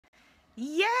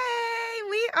Yay!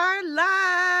 We are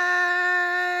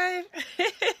live!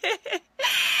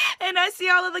 And I see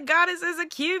all of the goddesses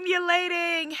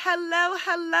accumulating. Hello,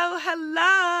 hello,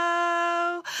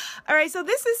 hello. All right, so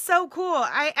this is so cool.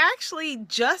 I actually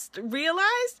just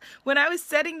realized when I was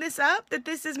setting this up that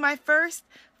this is my first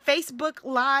Facebook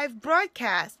Live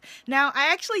broadcast. Now,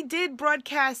 I actually did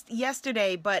broadcast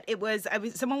yesterday, but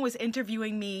someone was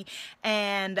interviewing me,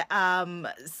 and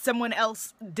someone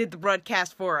else did the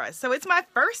broadcast for us. So it's my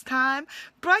first time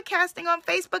broadcasting on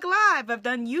Facebook Live. I've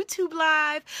done YouTube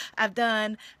Live, I've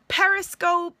done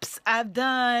Periscopes, I've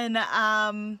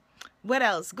done what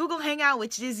else? Google Hangout,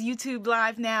 which is YouTube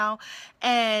Live now,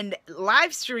 and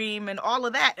live stream and all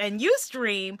of that, and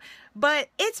Ustream. But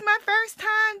it's my first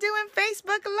time doing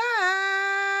Facebook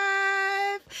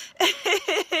Live.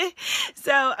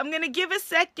 So I'm going to give a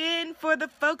second for the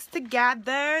folks to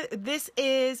gather.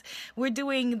 We're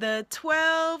doing the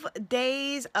 12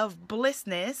 days of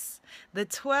blissness. The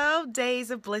 12 days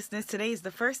of blissness. Today is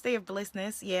the first day of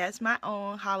blissness. Yeah, it's my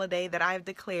own holiday that I've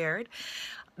declared.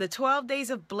 The 12 days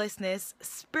of blissness,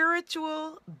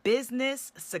 spiritual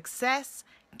business success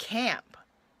camp.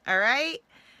 All right?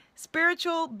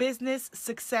 Spiritual Business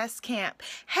Success Camp.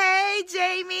 Hey,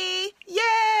 Jamie!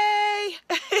 Yay!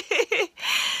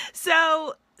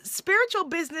 So, Spiritual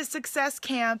Business Success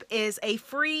Camp is a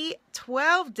free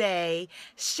 12-day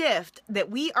shift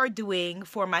that we are doing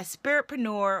for my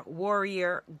Spiritpreneur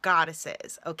Warrior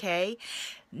Goddesses, okay?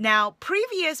 Now,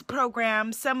 previous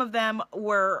programs, some of them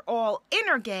were all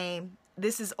inner game.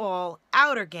 This is all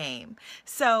outer game.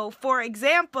 So, for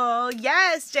example,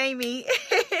 yes, Jamie.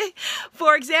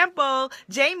 For example,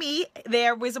 Jamie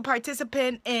there was a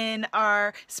participant in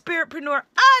our Spiritpreneur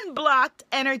Unblocked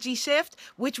Energy Shift,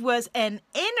 which was an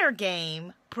inner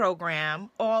game program,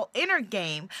 all inner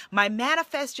game. My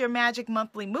Manifest Your Magic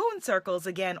monthly moon circles,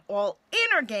 again, all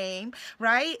inner game,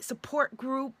 right? Support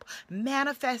group,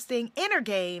 manifesting, inner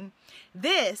game.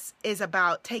 This is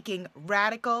about taking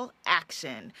radical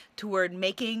action toward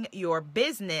making your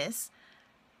business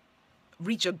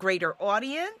reach a greater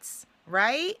audience,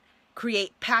 right?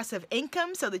 Create passive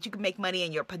income so that you can make money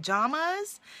in your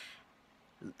pajamas,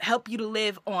 help you to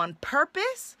live on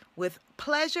purpose with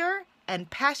pleasure and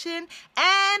passion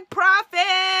and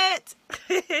profit.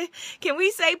 Can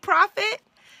we say profit?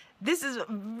 This is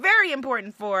very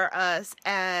important for us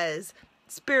as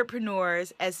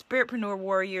spiritpreneurs, as Spiritpreneur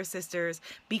Warrior Sisters,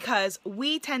 because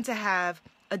we tend to have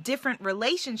a different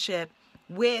relationship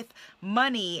with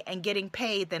money and getting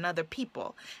paid than other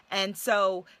people. And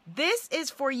so this is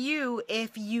for you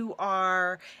if you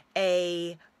are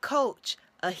a coach,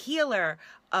 a healer,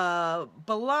 a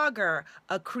blogger,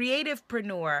 a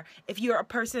creativepreneur, if you're a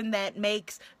person that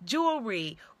makes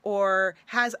jewelry or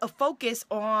has a focus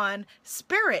on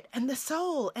spirit and the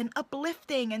soul and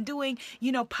uplifting and doing,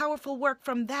 powerful work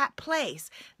from that place.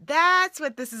 That's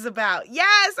what this is about.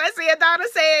 Yes, I see Adana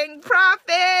saying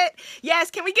profit.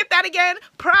 Yes, can we get that again?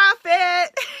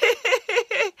 Profit.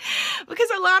 Because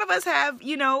a lot of us have,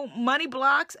 money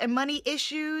blocks and money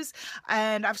issues.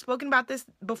 And I've spoken about this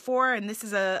before, and this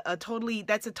is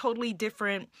that's a totally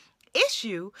different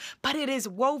issue, but it is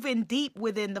woven deep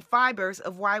within the fibers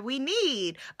of why we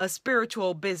need a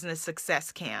spiritual business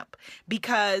success camp.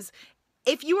 Because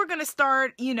if you were going to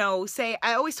start, say,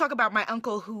 I always talk about my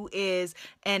uncle who is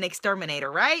an exterminator,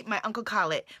 right? My Uncle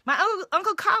Khaled. My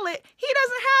Uncle Khaled, he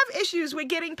doesn't have issues with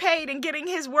getting paid and getting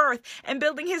his worth and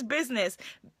building his business,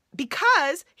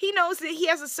 because he knows that he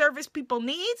has a service people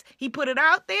needs. He put it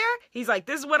out there. He's like,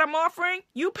 this is what I'm offering.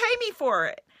 You pay me for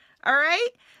it. All right?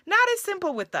 Not as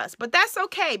simple with us, but that's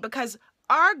okay, because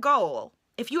our goal,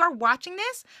 if you are watching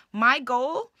this, my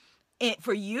goal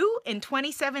for you in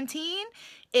 2017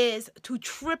 is to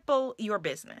triple your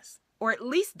business, or at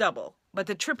least double, but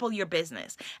to triple your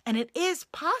business. And it is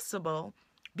possible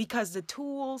because the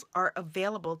tools are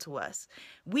available to us.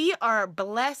 We are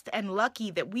blessed and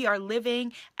lucky that we are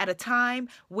living at a time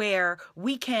where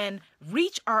we can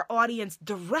reach our audience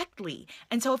directly.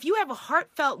 And so if you have a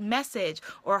heartfelt message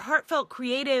or a heartfelt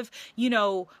creative,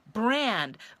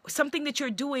 brand, something that you're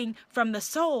doing from the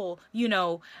soul,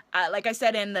 like I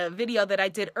said in the video that I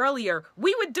did earlier,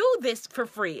 we would do this for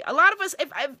free. A lot of us,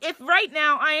 if right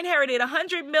now I inherited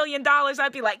 $100 million,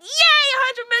 I'd be like, yay,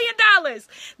 $100 million.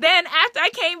 Then after I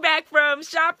came back from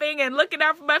shopping and looking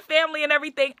out for my family and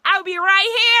everything, I would be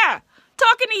right here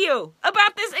talking to you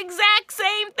about this exact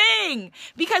same thing,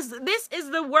 because this is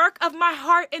the work of my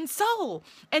heart and soul.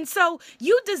 And so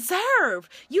you deserve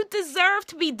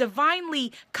to be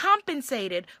divinely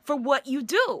compensated for what you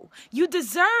do. You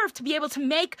deserve to be able to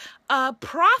make a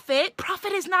profit.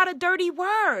 Profit is not a dirty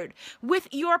word. With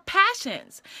your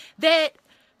passions, that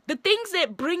The things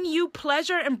that bring you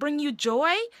pleasure and bring you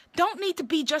joy don't need to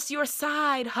be just your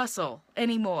side hustle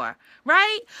anymore,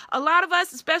 right? A lot of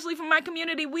us, especially from my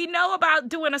community, we know about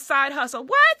doing a side hustle.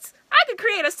 What? I could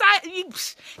create a side,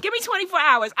 give me 24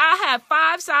 hours. I have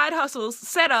 5 side hustles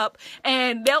set up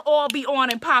and they'll all be on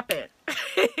and popping.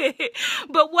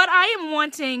 But what I am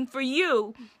wanting for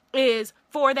you is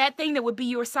for that thing that would be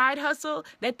your side hustle,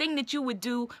 that thing that you would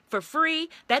do for free,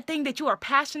 that thing that you are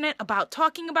passionate about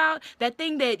talking about, that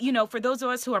thing that, for those of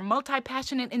us who are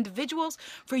multi-passionate individuals,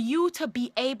 for you to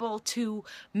be able to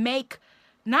make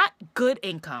not good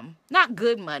income, not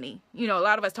good money. A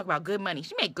lot of us talk about good money.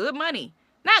 She made good money,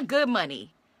 not good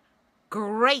money,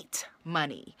 great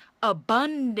money,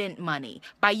 abundant money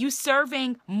by you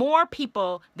serving more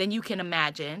people than you can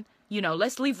imagine.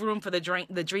 Let's leave room for the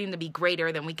dream to be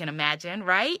greater than we can imagine,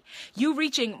 right? You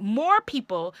reaching more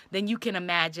people than you can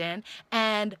imagine,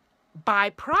 and by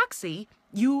proxy,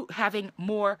 you having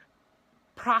more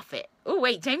profit. Oh,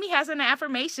 wait, Jamie has an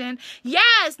affirmation.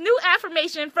 Yes, new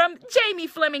affirmation from Jamie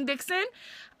Fleming Dixon.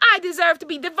 I deserve to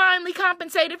be divinely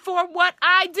compensated for what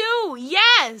I do.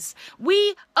 Yes,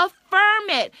 we affirm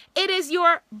it. It is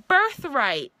your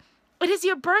birthright. It is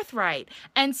your birthright.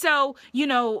 And so,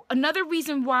 another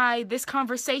reason why this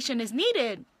conversation is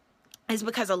needed is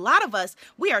because a lot of us,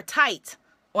 we are tight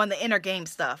on the inner game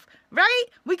stuff, right?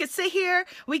 We could sit here,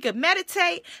 we could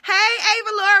meditate. Hey, Ava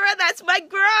Laura, that's my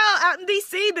girl out in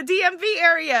DC, the DMV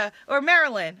area, or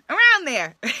Maryland, around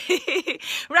there,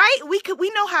 right? We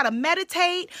know how to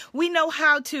meditate. We know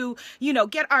how to,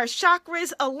 get our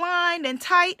chakras aligned and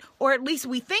tight, or at least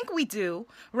we think we do,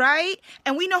 right?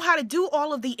 And we know how to do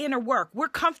all of the inner work. We're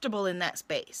comfortable in that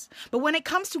space. But when it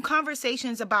comes to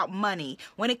conversations about money,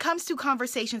 when it comes to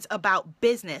conversations about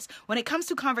business, when it comes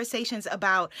to conversations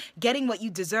about getting what you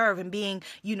deserve and being,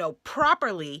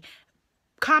 properly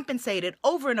compensated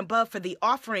over and above for the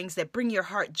offerings that bring your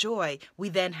heart joy, we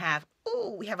then have,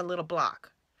 we have a little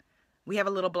block. We have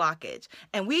a little blockage.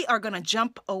 And we are going to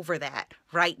jump over that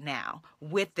right now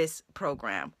with this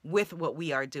program, with what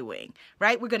we are doing,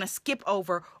 right? We're going to skip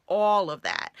over all of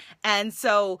that. And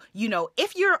so,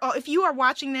 if you are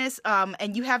watching this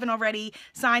and you haven't already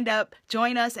signed up,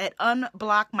 join us at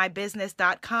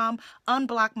unblockmybusiness.com,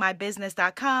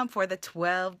 unblockmybusiness.com for the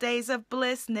 12 Days of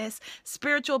Blissness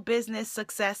Spiritual Business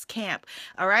Success Camp.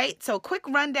 All right. So quick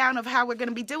rundown of how we're going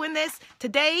to be doing this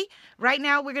today. Right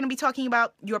now, we're going to be talking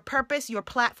about your purpose, your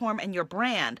platform, and your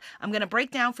brand. I'm going to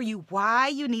break down for you why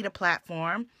you need a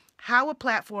platform, how a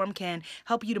platform can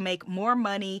help you to make more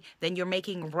money than you're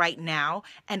making right now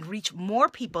and reach more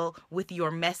people with your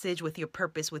message, with your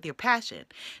purpose, with your passion.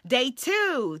 Day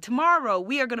 2, tomorrow,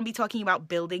 we are going to be talking about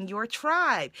building your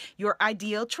tribe, your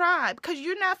ideal tribe, because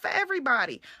you're not for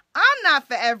everybody. I'm not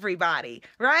for everybody,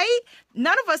 right?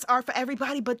 None of us are for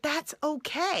everybody, but that's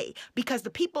okay because the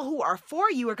people who are for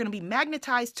you are going to be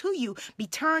magnetized to you, be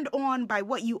turned on by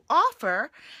what you offer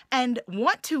and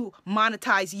want to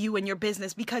monetize you and your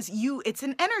business because it's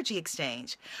an energy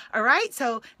exchange. All right.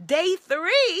 So day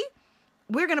 3,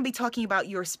 we're going to be talking about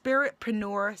your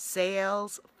spiritpreneur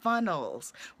sales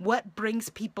funnels. What brings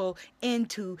people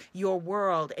into your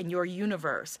world and your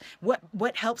universe?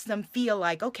 What helps them feel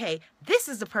like, okay, this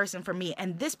is the person for me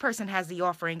and this person has the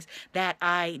offerings that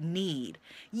I need.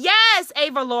 Yes,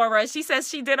 Ava Laura, she says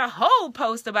she did a whole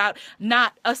post about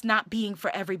us not being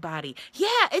for everybody. Yeah,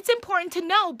 it's important to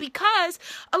know because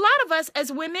a lot of us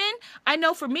as women, I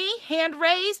know for me, hand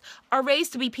raised, are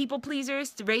raised to be people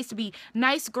pleasers, raised to be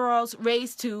nice girls,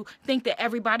 raised to think that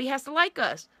everybody has to like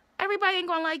us. Everybody ain't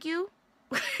gonna like you.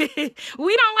 We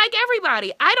don't like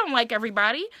everybody. I don't like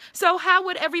everybody. So how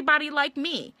would everybody like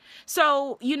me?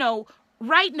 So,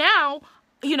 right now,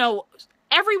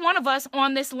 every one of us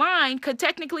on this line could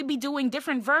technically be doing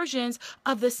different versions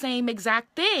of the same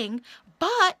exact thing,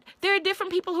 but there are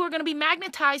different people who are going to be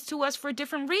magnetized to us for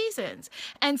different reasons.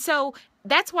 And so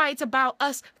that's why it's about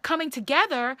us coming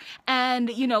together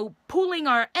and, pooling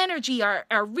our energy,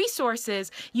 our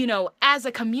resources, as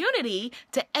a community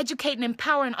to educate and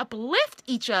empower and uplift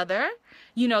each other.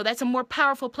 That's a more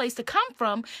powerful place to come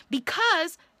from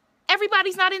because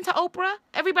everybody's not into Oprah,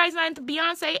 everybody's not into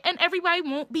Beyonce, and everybody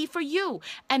won't be for you.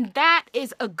 And that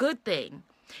is a good thing.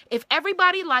 If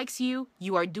everybody likes you,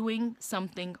 you are doing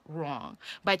something wrong.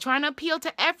 By trying to appeal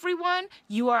to everyone,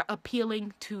 you are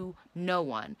appealing to no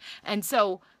one. And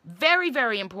so, very,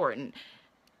 very important.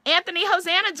 Anthony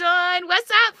Hosanna joined.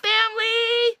 What's up,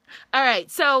 family? All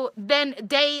right, so then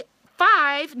day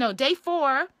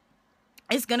 4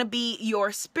 is going to be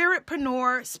your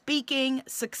spiritpreneur speaking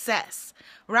success,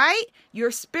 right?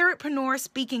 Your spiritpreneur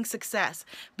speaking success.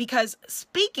 Because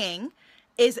speaking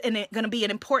is going to be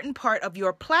an important part of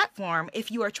your platform if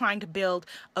you are trying to build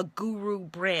a guru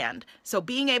brand. So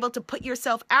being able to put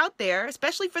yourself out there,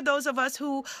 especially for those of us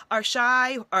who are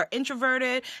shy, are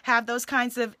introverted, have those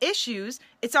kinds of issues,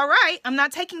 it's all right. I'm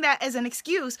not taking that as an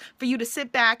excuse for you to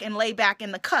sit back and lay back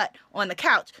in the cut on the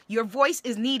couch. Your voice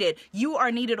is needed. You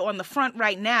are needed on the front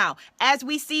right now. As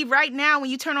we see right now,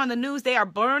 when you turn on the news, they are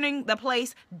burning the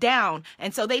place down.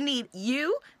 And so they need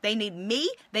you, they need me,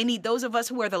 they need those of us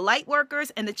who are the light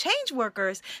workers and the change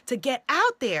workers to get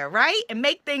out there, right? And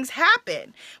make things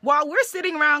happen. While we're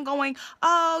sitting around going,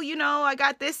 oh, I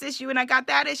got this issue and I got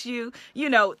that issue, they're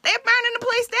burning the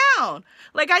place down.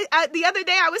 Like the other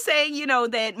day I was saying,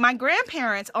 that my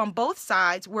grandparents on both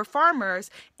sides were farmers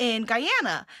in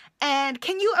Guyana. And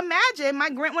can you imagine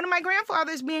one of my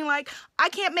grandfathers being like, I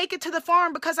can't make it to the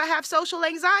farm because I have social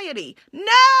anxiety?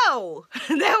 No,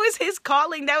 that was his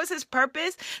calling. That was his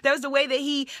purpose. That was the way that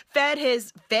he fed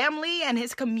his family and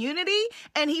his community.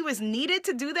 And he was needed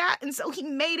to do that. And so he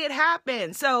made it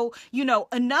happen. So,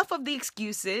 enough of the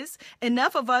excuses,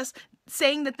 enough of us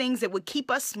saying the things that would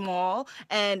keep us small.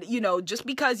 And, just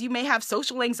because you may have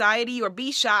social anxiety or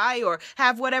be shy or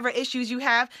have whatever issues you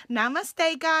have,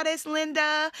 namaste, Goddess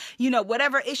Linda,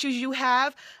 whatever issues you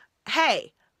have.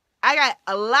 Hey, I got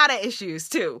a lot of issues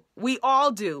too. We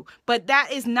all do. But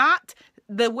that is not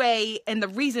the way and the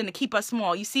reason to keep us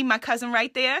small. You see my cousin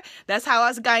right there? That's how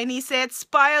us Guyanese said,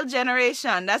 spoiled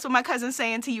generation. That's what my cousin's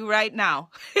saying to you right now.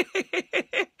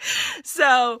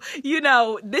 So,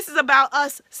 this is about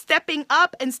us stepping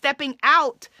up and stepping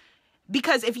out.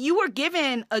 Because if you were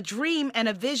given a dream and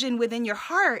a vision within your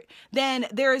heart, then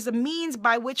there is a means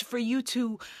by which for you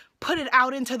to put it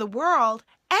out into the world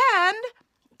and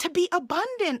to be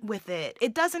abundant with it.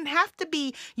 It doesn't have to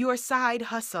be your side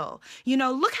hustle.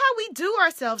 Look how we do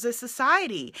ourselves as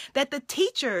society, that the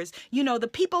teachers, the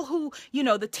people who,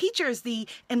 the teachers, the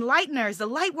enlighteners, the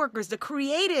light workers, the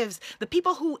creatives, the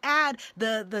people who add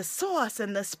the sauce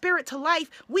and the spirit to life,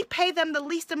 we pay them the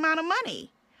least amount of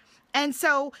money. And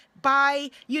so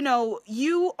by,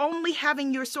 you only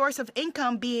having your source of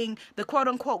income being the quote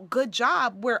unquote good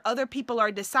job where other people are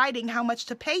deciding how much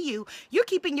to pay you, you're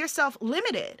keeping yourself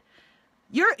limited.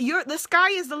 The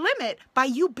sky is the limit by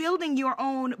you building your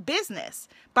own business,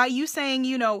 by you saying,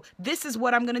 this is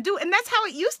what I'm going to do. And that's how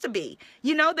it used to be,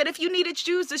 that if you needed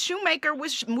shoes, the shoemaker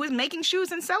was making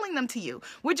shoes and selling them to you.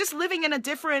 We're just living in a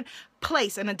different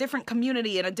place, in a different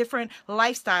community, in a different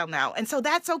lifestyle now. And so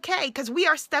that's okay because we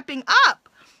are stepping up.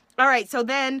 All right, so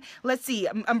then let's see.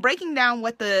 I'm breaking down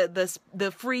what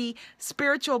the free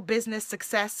spiritual business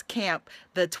success camp,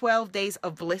 the 12 days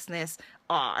of blissness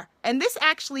are. And this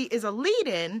actually is a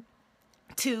lead-in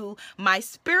to my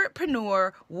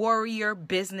Spiritpreneur Warrior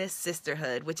Business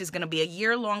Sisterhood, which is going to be a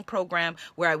year-long program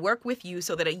where I work with you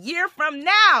so that a year from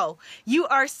now, you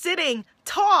are sitting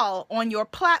tall on your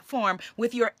platform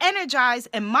with your energized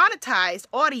and monetized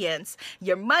audience,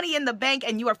 your money in the bank,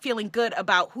 and you are feeling good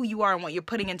about who you are and what you're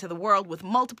putting into the world with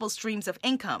multiple streams of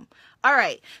income. All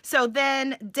right. So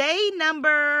then day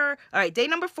number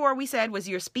 4 we said was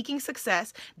your speaking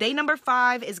success. Day number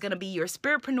 5 is going to be your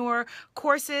Spiritpreneur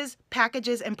courses,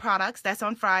 packages, and products. That's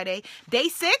on Friday. Day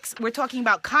 6, we're talking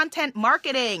about content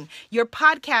marketing, your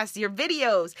podcasts, your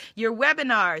videos, your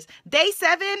webinars. Day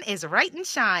 7 is Write and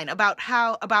Shine, about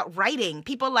writing.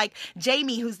 People like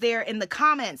Jamie, who's there in the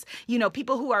comments,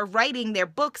 people who are writing their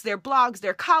books, their blogs,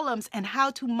 their columns, and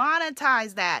how to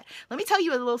monetize that. Let me tell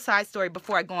you a little side story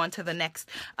before I go on to the next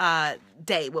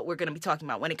day, what we're going to be talking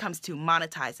about when it comes to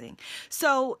monetizing.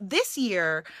 So this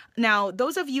year, now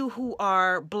those of you who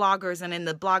are bloggers and in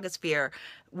the blogosphere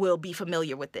will be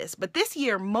familiar with this, but this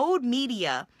year Mode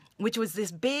Media, which was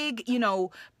this big,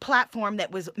 platform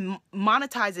that was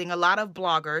monetizing a lot of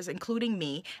bloggers, including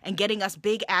me, and getting us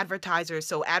big advertisers.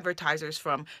 So advertisers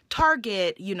from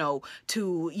Target,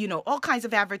 to, all kinds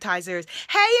of advertisers.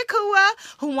 Hey, Akua,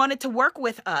 who wanted to work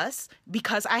with us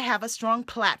because I have a strong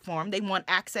platform. They want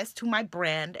access to my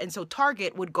brand. And so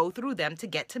Target would go through them to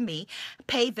get to me,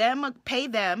 pay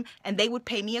them, and they would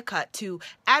pay me a cut to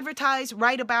advertise,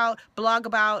 write about, blog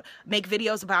about, make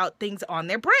videos about things on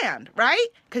their brand, right?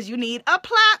 Because you need a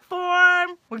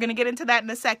platform. We're going to get into that in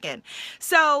a second.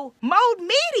 So Mode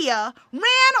Media ran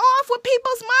off with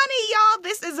people's money, y'all.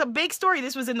 This is a big story.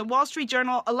 This was in the Wall Street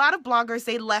Journal. A lot of bloggers,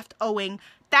 they left owing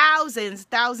thousands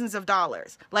of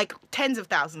dollars, like tens of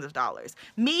thousands of dollars.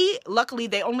 Me, luckily,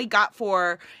 they only got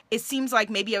for, it seems like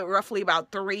maybe roughly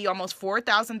about $3,000, almost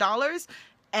 $4,000.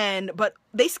 But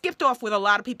they skipped off with a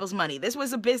lot of people's money. This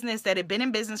was a business that had been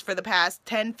in business for the past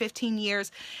 10, 15 years,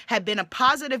 had been a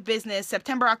positive business.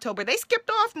 September, October, they skipped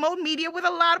off Mode Media with a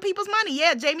lot of people's money.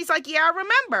 Yeah, Jamie's like, yeah, I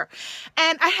remember.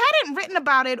 And I hadn't written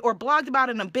about it or blogged about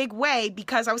it in a big way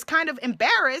because I was kind of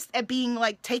embarrassed at being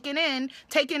like taken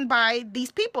by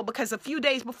these people, because a few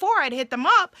days before I'd hit them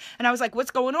up and I was like,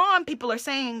 what's going on? People are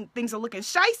saying things are looking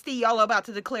shiesty. Y'all are about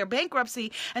to declare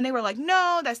bankruptcy. And they were like,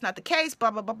 no, that's not the case,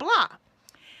 blah, blah, blah, blah.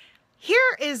 Here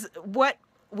is what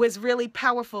was really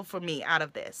powerful for me out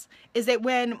of this, is that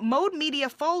when Mode Media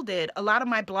folded, a lot of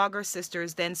my blogger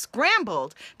sisters then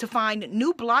scrambled to find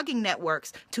new blogging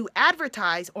networks to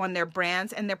advertise on their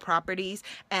brands and their properties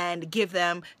and give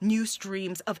them new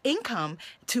streams of income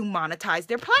to monetize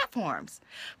their platforms.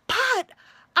 But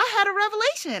I had a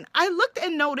revelation. I looked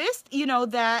and noticed,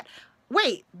 that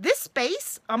wait, this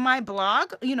space on my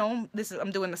blog, I'm doing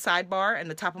the sidebar and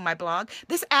the top of my blog,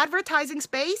 this advertising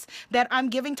space that I'm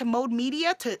giving to Mode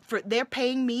Media they're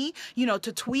paying me,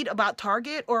 to tweet about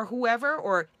Target or whoever,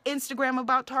 or Instagram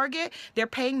about Target. They're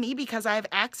paying me because I have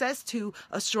access to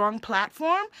a strong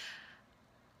platform.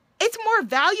 It's more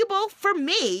valuable for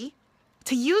me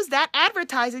to use that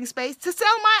advertising space to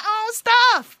sell my own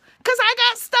stuff. Because I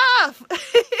got stuff.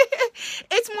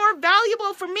 It's more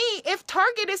valuable for me. If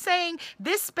Target is saying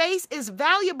this space is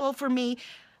valuable for me,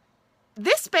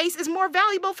 this space is more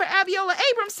valuable for Abiola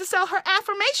Abrams to sell her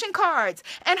affirmation cards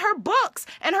and her books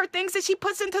and her things that she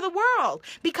puts into the world.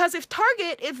 Because if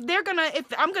Target, if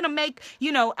I'm going to make,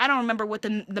 I don't remember what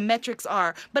the metrics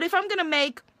are, but if I'm going to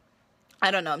make, I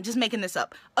don't know, I'm just making this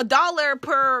up, $1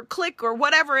 per click or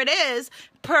whatever it is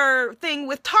per thing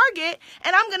with Target,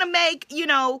 and I'm going to make,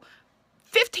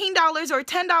 $15 or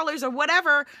 $10 or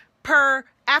whatever per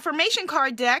affirmation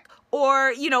card deck,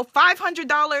 or,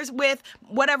 $500 with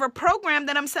whatever program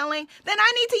that I'm selling, then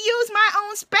I need to use my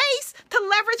own space to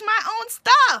leverage my own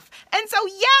stuff. And so,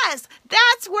 yes,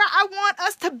 that's where I want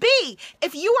us to be.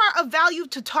 If you are of value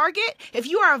to Target, if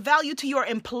you are of value to your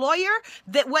employer,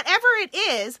 that whatever it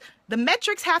is, the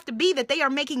metrics have to be that they are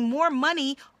making more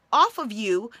money off of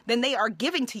you than they are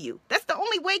giving to you. That's the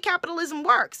only way capitalism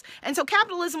works. And so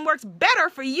capitalism works better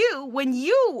for you when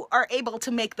you are able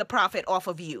to make the profit off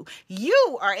of you.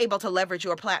 You are able to leverage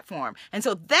your platform. And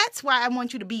so that's why I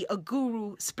want you to be a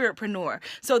guru spiritpreneur,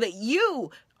 so that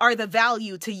you are the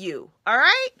value to you. All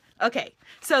right? Okay,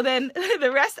 so then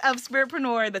the rest of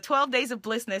Spiritpreneur, the 12 Days of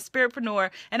Blissness, Spiritpreneur,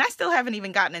 and I still haven't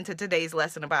even gotten into today's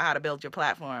lesson about how to build your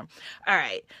platform. All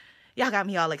right. Y'all got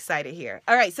me all excited here.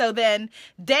 All right, so then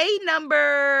day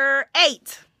number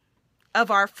 8 of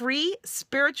our free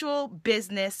spiritual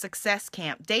business success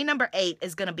camp. Day number 8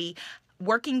 is going to be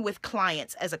working with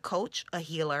clients as a coach, a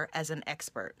healer, as an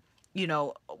expert.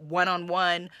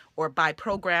 One-on-one or by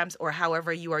programs, or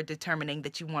however you are determining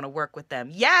that you want to work with them.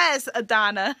 Yes,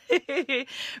 Adana,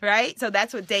 right? So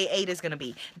that's what day 8 is going to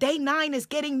be. Day 9 is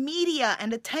getting media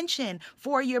and attention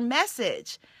for your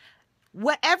message.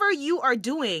 Whatever you are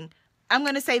doing, I'm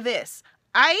going to say this.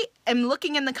 I am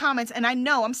looking in the comments and I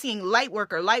know I'm seeing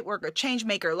lightworker,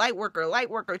 changemaker,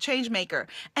 lightworker, changemaker.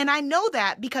 And I know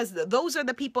that because those are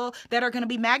the people that are going to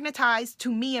be magnetized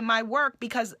to me and my work,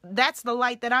 because that's the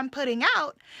light that I'm putting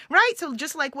out, right? So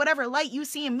just like whatever light you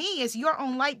see in me is your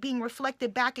own light being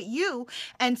reflected back at you.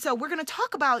 And so we're going to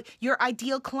talk about your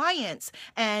ideal clients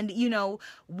and,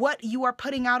 what you are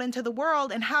putting out into the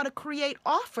world and how to create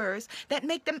offers that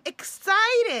make them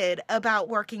excited about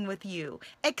working with you.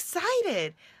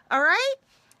 Excited. All right.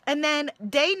 And then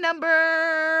day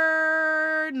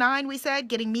number 9, we said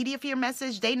getting media for your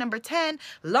message. Day number 10,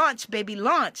 launch, baby,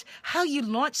 launch. How you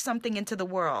launch something into the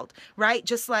world, right?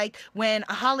 Just like when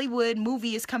a Hollywood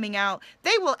movie is coming out,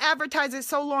 they will advertise it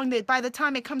so long that by the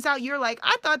time it comes out, you're like,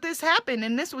 I thought this happened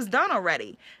and this was done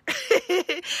already.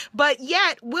 But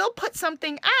yet we'll put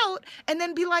something out and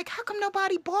then be like, how come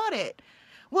nobody bought it?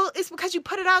 Well, it's because you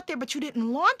put it out there, but you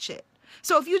didn't launch it.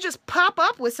 So if you just pop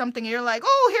up with something and you're like,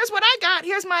 oh, here's what I got,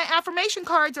 here's my affirmation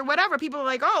cards or whatever, people are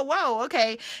like, oh, whoa,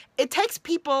 okay. It takes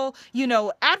people,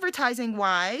 advertising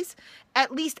wise,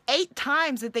 at least 8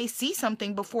 times that they see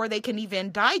something before they can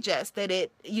even digest that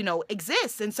it,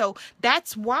 exists. And so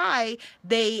that's why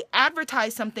they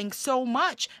advertise something so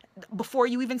much before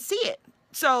you even see it.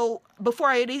 So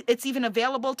before it's even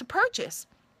available to purchase.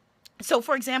 So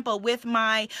for example, with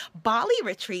my Bali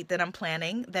retreat that I'm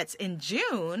planning, that's in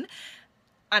June,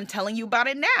 I'm telling you about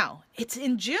it now. It's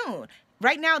in June.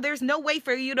 Right now, there's no way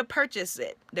for you to purchase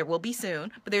it. There will be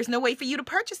soon, but there's no way for you to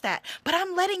purchase that. But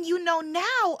I'm letting you know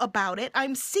now about it.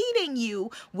 I'm seeding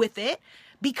you with it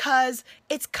because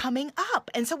it's coming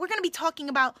up. And so we're going to be talking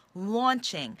about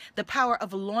launching, the power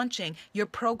of launching your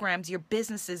programs, your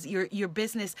businesses, your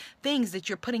business things that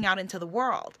you're putting out into the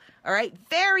world. All right.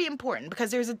 Very important,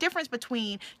 because there's a difference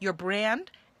between your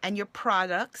brand and your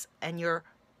products and your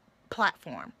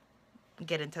platform. I'll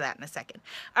get into that in a second.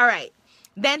 All right.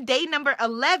 Then day number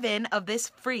 11 of this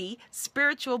free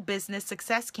spiritual business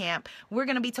success camp, we're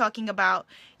going to be talking about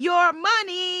your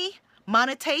money,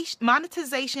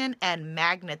 monetization, and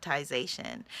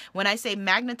magnetization. When I say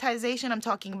magnetization, I'm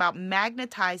talking about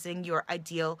magnetizing your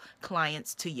ideal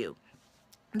clients to you.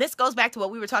 This goes back to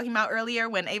what we were talking about earlier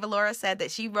when Ava Laura said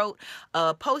that she wrote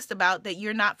a post about that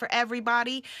you're not for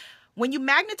everybody. When you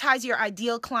magnetize your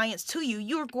ideal clients to you,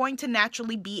 you're going to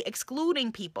naturally be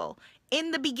excluding people.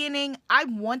 In the beginning, I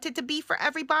wanted to be for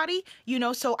everybody,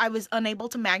 so I was unable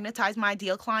to magnetize my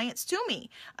ideal clients to me.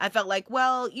 I felt like,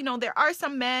 well, there are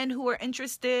some men who are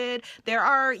interested. There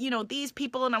are, these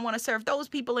people, and I want to serve those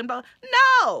people. And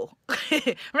no,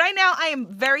 right now I am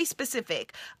very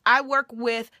specific. I work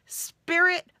with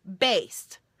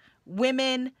spirit-based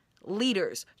women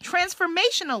leaders,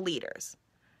 transformational leaders.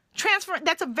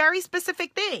 That's a very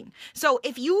specific thing. So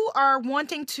if you are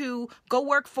wanting to go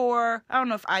work for, I don't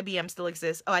know if IBM still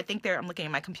exists. Oh, I think I'm looking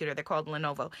at my computer. They're called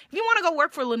Lenovo. If you want to go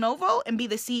work for Lenovo and be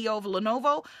the CEO of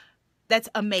Lenovo, that's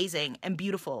amazing and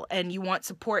beautiful. And you want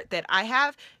support that I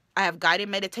have guided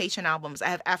meditation albums. I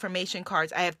have affirmation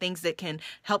cards. I have things that can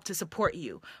help to support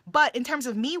you. But in terms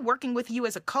of me working with you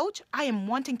as a coach, I am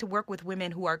wanting to work with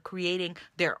women who are creating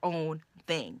their own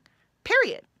thing,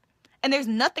 period. And there's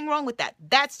nothing wrong with that.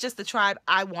 That's just the tribe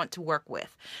I want to work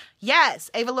with.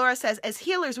 Yes, Ava Laura says, as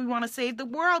healers, we want to save the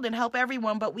world and help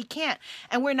everyone, but we can't.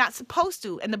 And we're not supposed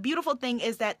to. And the beautiful thing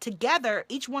is that together,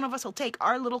 each one of us will take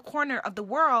our little corner of the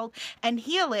world and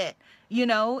heal it,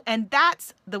 and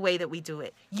that's the way that we do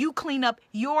it. You clean up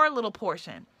your little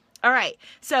portion. All right.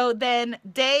 So then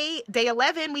day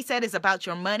 11, we said, is about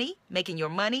your money, making your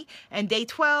money. And day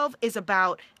 12 is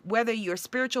about whether your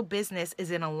spiritual business is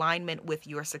in alignment with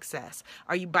your success.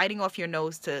 Are you biting off your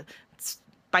nose to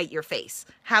bite your face?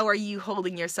 How are you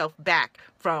holding yourself back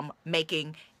from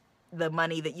making the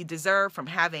money that you deserve, from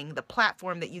having the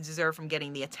platform that you deserve, from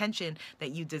getting the attention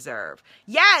that you deserve?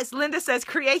 Yes. Linda says,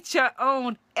 create your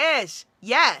own ish.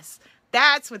 Yes.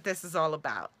 That's what this is all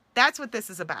about. That's what this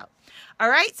is about. All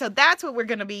right. So that's what we're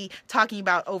going to be talking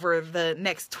about over the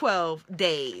next 12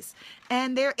 days.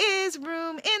 And there is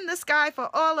room in the sky for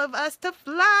all of us to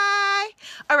fly.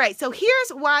 All right. So here's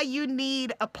why you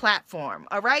need a platform.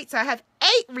 All right. So I have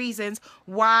 8 reasons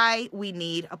why we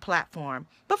need a platform.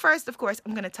 But first, of course,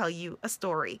 I'm going to tell you a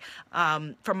story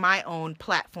from my own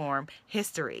platform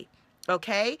history.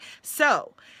 Okay.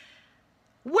 So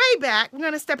way back, we're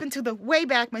going to step into the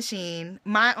Wayback Machine,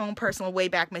 my own personal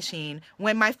Wayback Machine.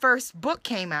 When my first book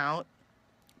came out,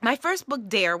 my first book,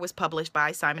 Dare, was published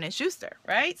by Simon & Schuster,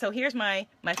 right? So here's my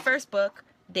first book,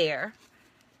 Dare,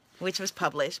 which was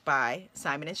published by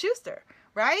Simon & Schuster,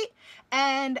 right?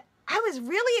 And I was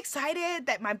really excited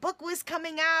that my book was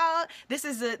coming out. This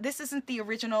isn't the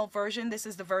original version. This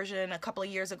is the version a couple of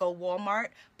years ago. Walmart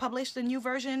published a new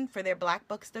version for their Black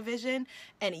Books division,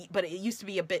 but it used to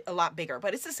be a lot bigger.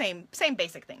 But it's the same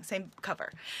basic thing, same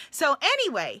cover. So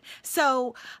anyway,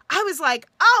 so I was like,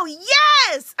 oh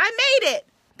yes, I made it.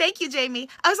 Thank you, Jamie.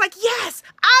 I was like, yes,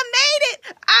 I made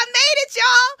it. I made it,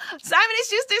 y'all. Simon &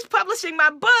 Schuster's publishing my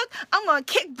book. I'm going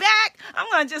to kick back. I'm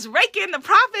going to just rake in the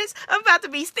profits. I'm about to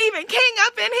be Stephen King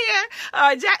up in here,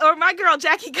 or my girl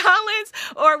Jackie Collins,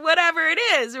 or whatever it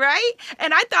is, right?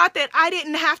 And I thought that I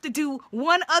didn't have to do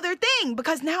one other thing,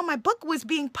 because now my book was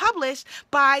being published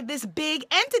by this big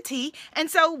entity.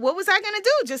 And so what was I going to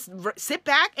do? Just sit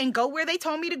back and go where they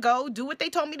told me to go, do what they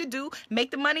told me to do, make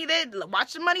the money,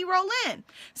 watch the money roll in.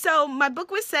 So my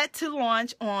book was set to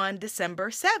launch on December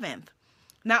 7th.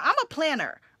 Now, I'm a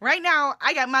planner. Right now,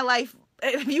 I got my life.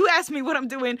 If you ask me what I'm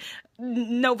doing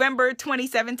November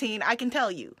 2017, I can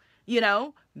tell you.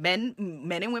 Men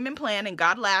and women plan, and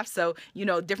God laughs. So,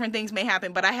 different things may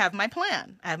happen, but I have my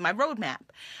plan. I have my roadmap.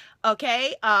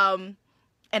 Okay? And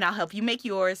I'll help you make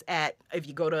yours if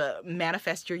you go to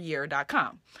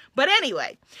manifestyouryear.com. But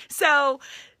anyway, so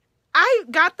I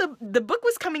got the book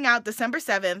was coming out December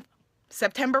 7th.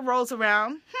 September rolls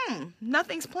around.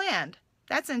 Nothing's planned.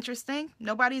 That's interesting.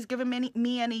 Nobody's given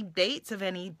me any dates of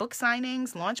any book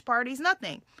signings, launch parties,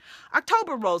 nothing.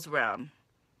 October rolls around.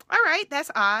 All right,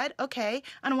 that's odd. Okay,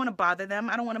 I don't want to bother them.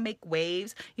 I don't want to make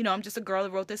waves. I'm just a girl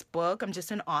that wrote this book. I'm just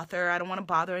an author. I don't want to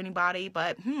bother anybody,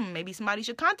 but maybe somebody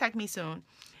should contact me soon.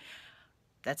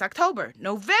 That's October.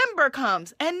 November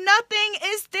comes and nothing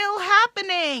is still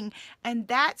happening. And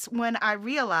that's when I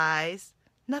realized,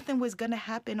 nothing was going to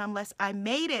happen unless I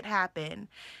made it happen.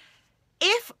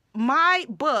 If my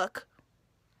book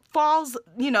falls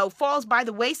by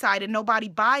the wayside and nobody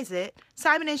buys it,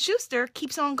 Simon & Schuster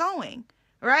keeps on going,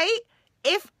 right?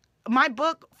 If my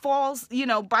book falls,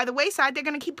 by the wayside, they're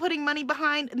going to keep putting money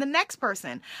behind the next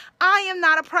person. I am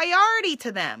not a priority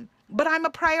to them, but I'm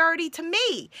a priority to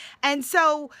me. And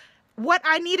so what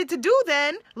I needed to do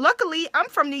then, luckily I'm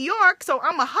from New York, so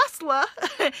I'm a hustler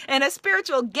and a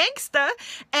spiritual gangster.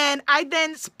 And I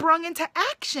then sprung into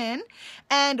action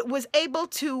and was able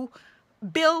to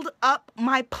build up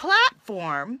my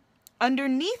platform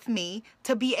underneath me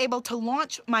to be able to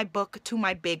launch my book to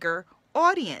my bigger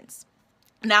audience.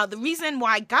 Now, the reason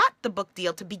why I got the book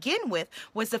deal to begin with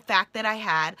was the fact that I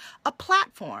had a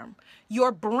platform.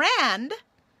 Your brand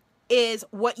is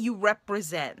what you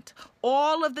represent.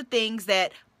 All of the things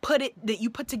that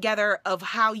you put together of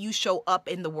how you show up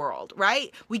in the world,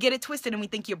 right? We get it twisted and we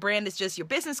think your brand is just your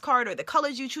business card or the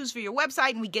colors you choose for your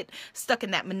website, and we get stuck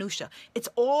in that minutia. It's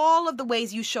all of the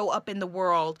ways you show up in the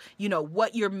world,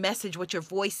 what your message, what your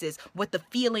voice is, what the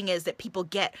feeling is that people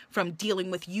get from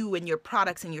dealing with you and your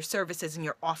products and your services and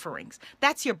your offerings.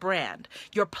 That's your brand.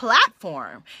 Your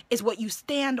platform is what you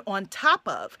stand on top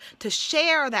of to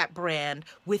share that brand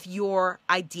with your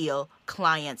ideal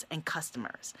clients and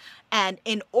customers. And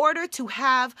in order to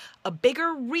have a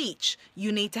bigger reach,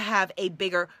 you need to have a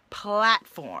bigger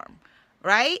platform,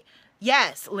 right?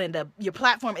 Yes, Linda, your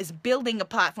platform is building a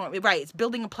platform, right? It's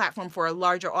building a platform for a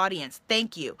larger audience.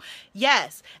 Thank you.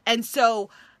 Yes. And so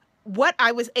what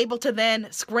I was able to then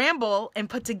scramble and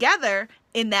put together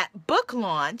in that book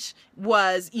launch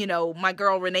was, my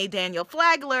girl Renee Daniel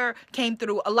Flagler came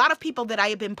through. A lot of people that I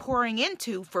had been pouring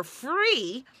into for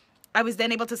free, I was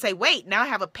then able to say, wait, now I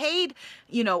have a paid,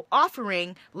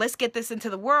 offering. Let's get this into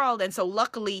the world. And so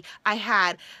luckily I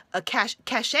had a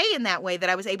cachet in that way that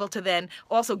I was able to then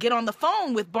also get on the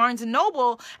phone with Barnes &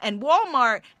 Noble and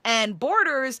Walmart and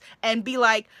Borders and be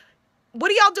like, what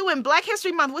are y'all doing? Black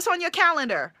History Month. What's on your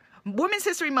calendar? Women's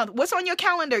History Month. What's on your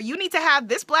calendar? You need to have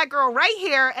this Black girl right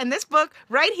here and this book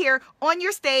right here on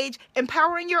your stage,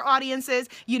 empowering your audiences,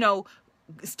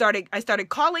 I started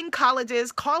calling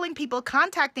colleges, calling people,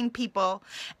 contacting people,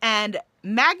 and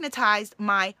magnetized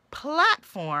my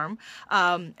platform.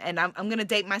 And I'm going to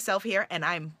date myself here, and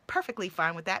I'm perfectly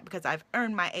fine with that because I've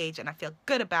earned my age and I feel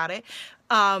good about it.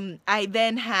 I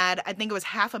then had, I think it was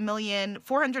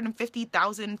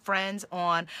 450,000 friends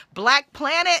on Black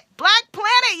Planet,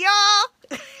 y'all.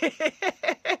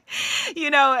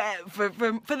 For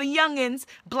the youngins,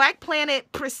 Black Planet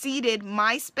preceded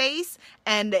MySpace,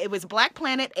 and it was Black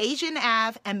Planet, Asian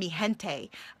Ave, and Mi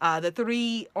Gente, the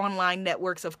 3 online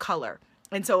networks of color.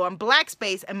 And so on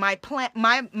Blackspace and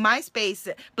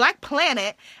MySpace, Black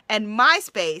Planet and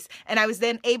MySpace, and I was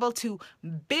then able to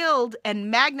build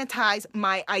and magnetize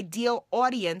my ideal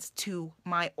audience to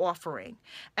my offering.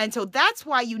 And so that's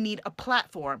why you need a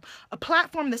platform. A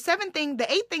platform, the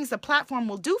 8 things the platform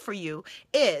will do for you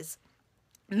is,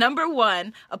 number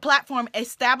 1, a platform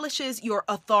establishes your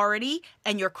authority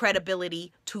and your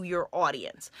credibility to your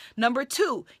audience. Number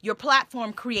 2, your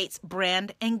platform creates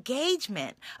brand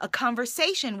engagement, a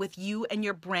conversation with you and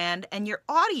your brand and your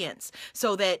audience,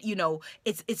 so that,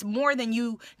 it's more than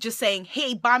you just saying,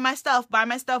 hey, buy my stuff, buy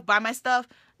my stuff, buy my stuff.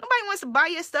 Nobody wants to buy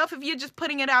your stuff if you're just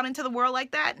putting it out into the world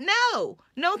like that. No,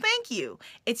 thank you.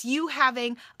 It's you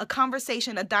having a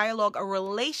conversation, a dialogue, a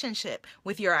relationship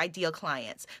with your ideal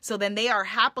clients. So then they are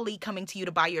happily coming to you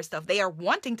to buy your stuff. They are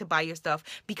wanting to buy your stuff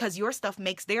because your stuff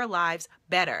makes their lives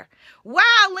better. Wow,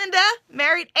 Linda,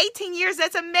 married 18 years.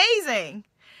 That's amazing.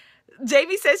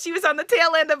 Jamie says she was on the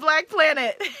tail end of Black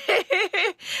Planet.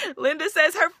 Linda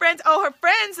says her friends are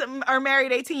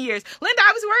married 18 years. Linda,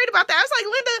 I was worried about that. I was like,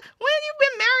 Linda, when you've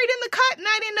been married in the cut? And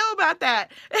I didn't know about that.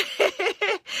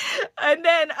 And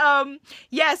then,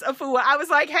 yes, Afua, I was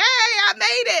like, hey, I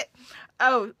made it.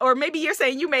 Oh, or maybe you're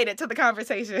saying you made it to the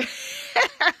conversation.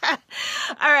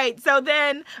 All right. So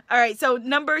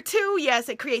number 2, yes,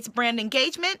 it creates brand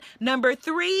engagement. Number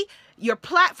 3, your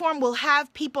platform will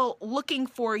have people looking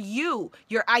for you,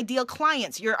 your ideal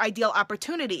clients, your ideal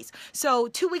opportunities. So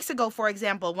 2 weeks ago, for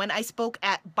example, when I spoke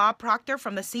at Bob Proctor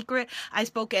from The Secret, I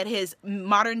spoke at his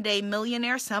Modern Day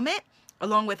Millionaire Summit,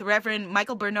 along with Reverend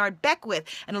Michael Bernard Beckwith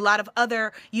and a lot of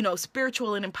other,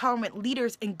 spiritual and empowerment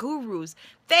leaders and gurus.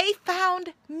 They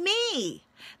found me.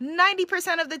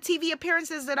 90% of the TV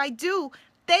appearances that I do,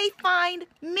 they find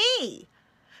me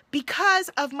because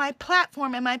of my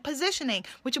platform and my positioning,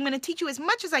 which I'm going to teach you as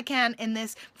much as I can in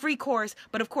this free course.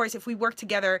 But of course, if we work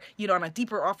together, on a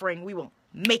deeper offering, we will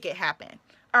make it happen.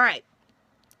 All right.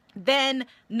 Then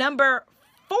number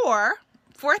 4,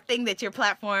 fourth thing that your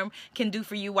platform can do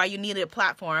for you, why you need a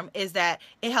platform, is that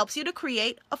it helps you to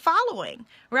create a following,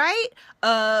 right?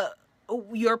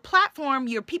 Your platform,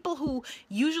 your people who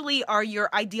usually are your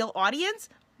ideal audience,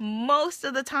 most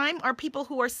of the time are people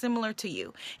who are similar to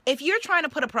you. If you're trying to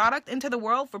put a product into the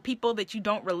world for people that you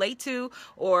don't relate to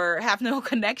or have no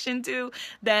connection to,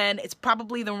 then it's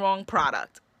probably the wrong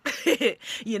product.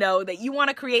 You know, that you want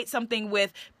to create something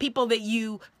with people that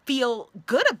you feel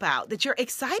good about, that you're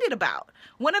excited about.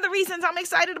 One of the reasons I'm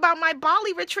excited about my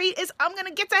Bali retreat is I'm going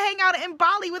to get to hang out in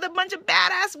Bali with a bunch of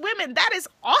badass women. That is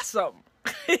awesome.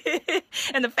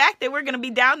 And the fact that we're going to be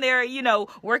down there, you know,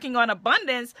 working on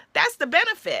abundance, that's the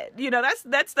benefit. You know,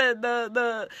 that's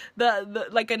the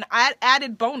like an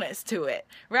added bonus to it,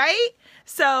 right?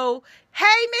 So, hey,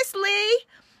 Miss Lee.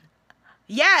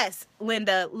 Yes,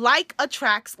 Linda, like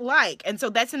attracts like. And so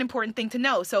that's an important thing to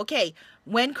know. So, okay,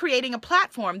 when creating a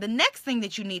platform, the next thing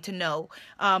that you need to know,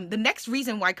 the next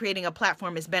reason why creating a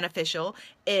platform is beneficial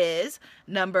is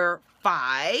number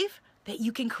 5, that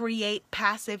you can create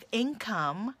passive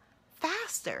income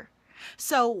faster.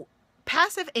 So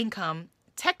passive income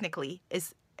technically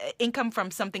is income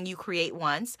from something you create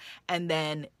once and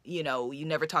then, you know, you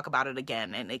never talk about it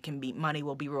again, and it can be money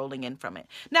will be rolling in from it.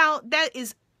 Now, that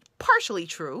is partially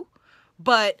true,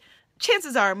 but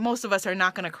chances are most of us are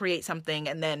not going to create something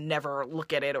and then never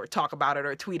look at it or talk about it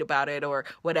or tweet about it or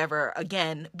whatever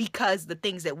again, because the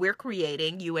things that we're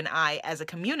creating, you and I as a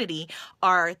community,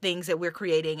 are things that we're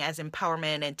creating as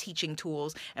empowerment and teaching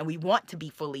tools, and we want to be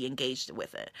fully engaged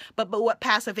with it. But what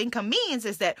passive income means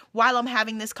is that while I'm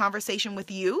having this conversation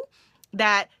with you,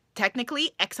 that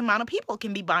technically X amount of people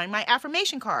can be buying my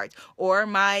affirmation cards or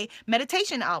my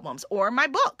meditation albums or my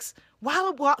books.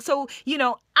 So, you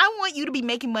know, I want you to be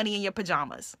making money in your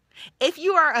pajamas. If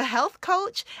you are a health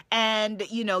coach and,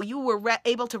 you know, you were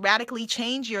able to radically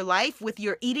change your life with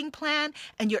your eating plan,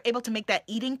 and you're able to make that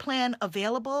eating plan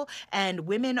available, and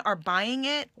women are buying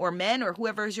it, or men, or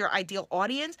whoever is your ideal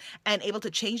audience, and able to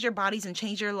change their bodies and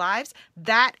change their lives,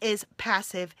 that is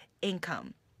passive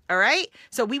income. All right.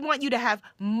 So we want you to have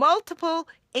multiple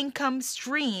income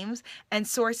streams and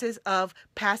sources of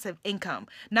passive income,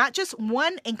 not just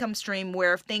one income stream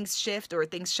where if things shift or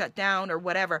things shut down or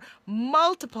whatever,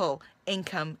 multiple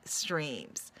income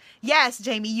streams. Yes,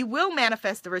 Jamie, you will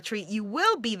manifest the retreat. You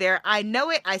will be there. I know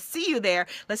it. I see you there.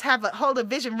 Let's hold a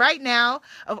vision right now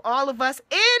of all of us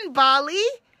in Bali.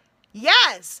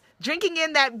 Yes, drinking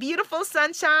in that beautiful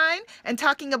sunshine and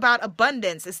talking about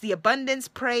abundance. It's the Abundance,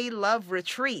 Pray, Love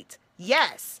Retreat.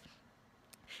 Yes.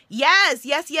 Yes,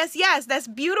 yes, yes, yes. That's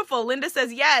beautiful. Linda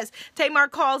says yes. Tamar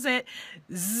calls it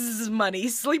money,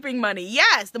 sleeping money.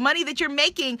 Yes, the money that you're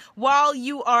making while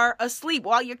you are asleep,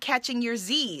 while you're catching your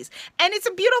Z's. And it's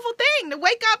a beautiful thing to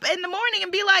wake up in the morning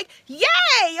and be like,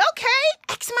 yay, okay,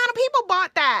 X amount of people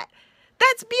bought that.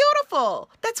 That's beautiful.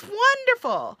 That's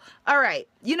wonderful. All right.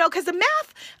 You know, because the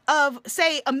math of,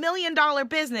 say, $1 million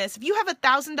business, if you have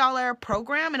 $1,000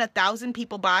 program and 1,000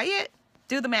 people buy it,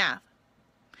 do the math.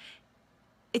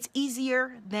 It's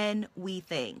easier than we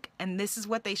think. And this is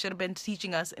what they should have been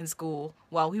teaching us in school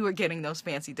while we were getting those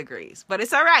fancy degrees. But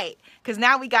it's all right, because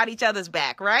now we got each other's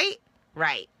back, right?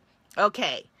 Right.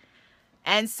 Okay.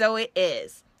 And so it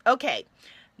is. Okay.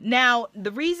 Now,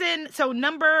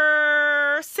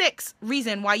 number 6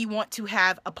 reason why you want to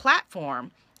have a platform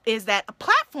is that a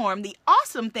platform, the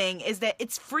awesome thing is that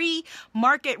it's free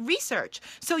market research.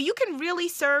 So you can really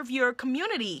serve your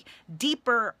community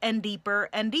deeper and deeper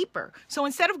and deeper. So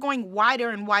instead of going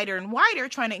wider and wider and wider,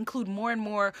 trying to include more and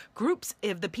more groups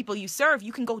of the people you serve,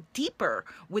 you can go deeper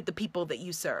with the people that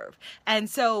you serve. And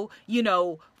so, you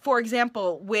know, for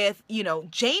example, with, you know,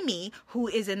 Jamie, who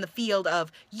is in the field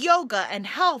of yoga and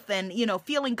health and, you know,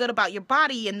 feeling good about your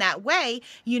body in that way,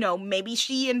 you know, maybe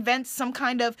she invents some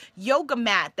kind of yoga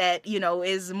mat that, you know,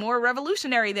 is more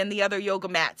revolutionary than the other yoga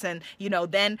mats. And, you know,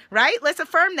 then, right, let's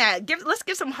affirm that. Let's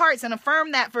give some hearts and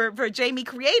affirm that for Jamie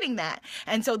creating that.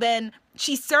 And so then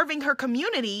she's serving her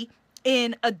community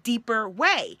in a deeper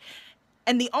way.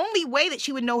 And the only way that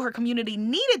she would know her community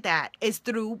needed that is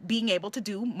through being able to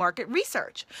do market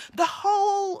research. The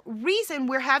whole reason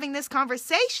we're having this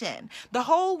conversation, the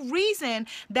whole reason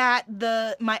that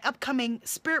my upcoming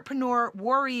Spiritpreneur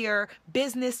Warrior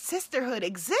Business Sisterhood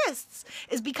exists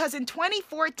is because in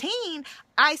 2014,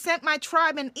 I sent my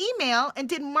tribe an email and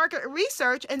did market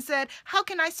research and said, how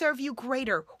can I serve you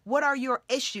greater? What are your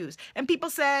issues? And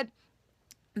people said,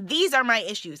 These are my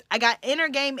issues. I got inner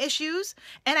game issues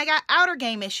and I got outer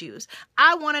game issues.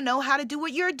 I want to know how to do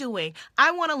what you're doing.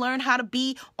 I want to learn how to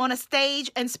be on a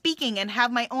stage and speaking and have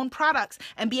my own products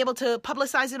and be able to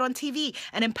publicize it on TV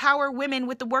and empower women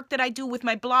with the work that I do with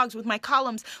my blogs, with my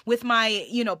columns, with my,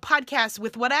 podcasts,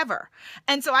 with whatever.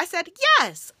 And so I said,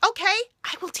 yes, okay,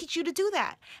 I will teach you to do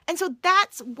that. And so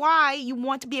that's why you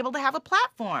want to be able to have a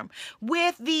platform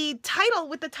with the title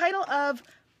of,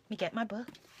 let me get my book.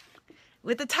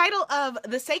 With the title of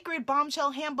The Sacred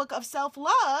Bombshell Handbook of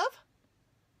Self-Love,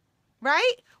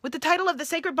 right? With the title of The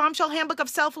Sacred Bombshell Handbook of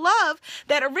Self-Love,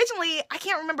 that originally, I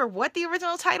can't remember what the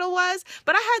original title was,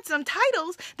 but I had some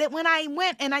titles that when I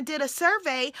went and I did a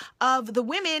survey of the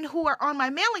women who are on my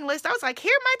mailing list, I was like,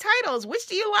 here are my titles. Which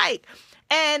do you like?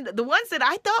 And the ones that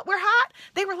I thought were hot,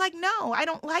 they were like, no, I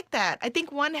don't like that. I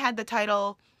think one had the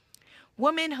title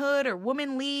Womanhood or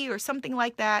Womanly or something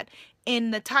like that in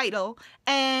the title.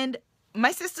 And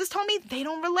my sisters told me they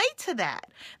don't relate to that.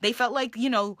 They felt like,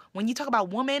 when you talk about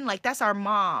woman, like that's our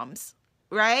moms,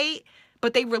 right?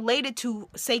 But they related to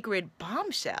Sacred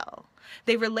Bombshell.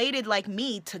 They related like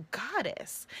me to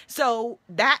goddess. So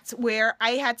that's where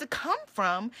I had to come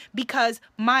from because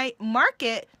my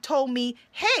market told me,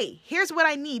 hey, here's what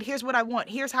I need. Here's what I want.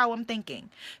 Here's how I'm thinking.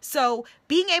 So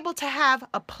being able to have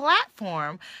a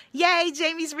platform, yay,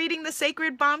 Jamie's reading the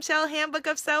Sacred Bombshell Handbook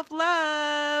of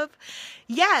Self-Love.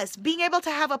 Yes, being able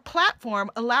to have a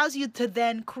platform allows you to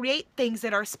then create things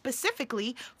that are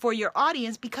specifically for your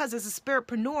audience because as a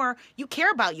spiritpreneur, you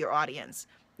care about your audience.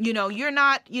 You're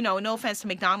not, no offense to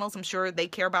McDonald's, I'm sure they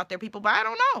care about their people, but I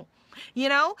don't know,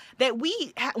 that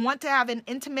we want to have an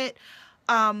intimate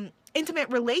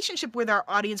relationship with our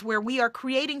audience where we are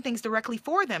creating things directly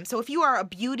for them. So if you are a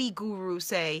beauty guru,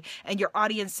 say, and your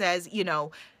audience says,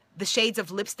 the shades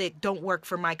of lipstick don't work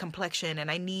for my complexion and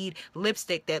I need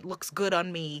lipstick that looks good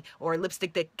on me or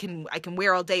lipstick that I can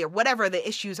wear all day or whatever the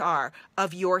issues are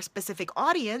of your specific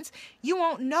audience, you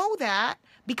won't know that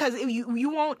because you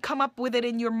won't come up with it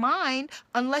in your mind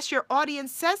unless your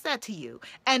audience says that to you.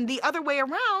 And the other way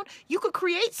around, you could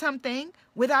create something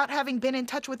without having been in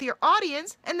touch with your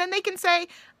audience and then they can say,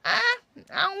 I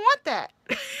don't want that.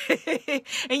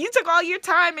 And you took all your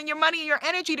time and your money and your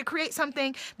energy to create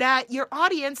something that your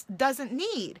audience doesn't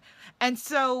need. And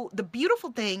so the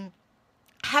beautiful thing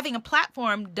having a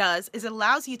platform does is it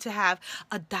allows you to have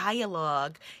a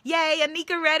dialogue. Yay,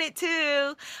 Anika read it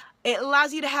too. It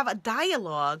allows you to have a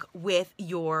dialogue with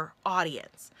your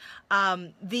audience.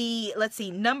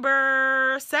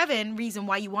 Number 7 reason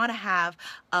why you want to have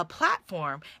a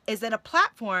platform is that a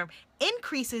platform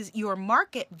increases your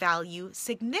market value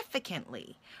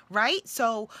significantly, right?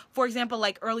 So, for example,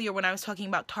 like earlier when I was talking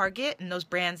about Target and those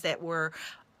brands that were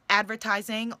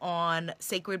advertising on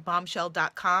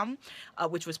sacredbombshell.com,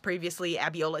 which was previously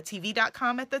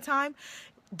AbiolaTV.com at the time,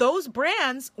 those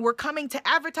brands were coming to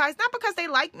advertise not because they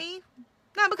like me,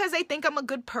 not because they think I'm a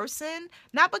good person,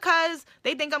 not because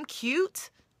they think I'm cute.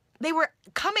 They were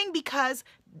coming because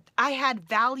I had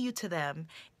value to them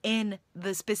in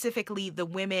specifically the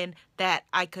women that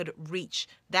I could reach,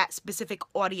 that specific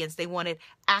audience they wanted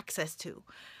access to.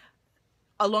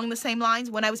 Along the same lines,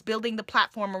 when I was building the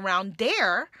platform around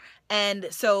Dare, and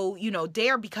so,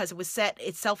 Dare, because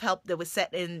it's self-help that was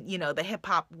set in, the hip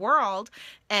hop world,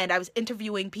 and I was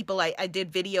interviewing people, I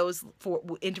did videos for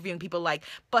interviewing people like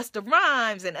Busta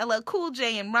Rhymes and LL Cool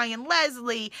J and Ryan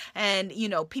Leslie and,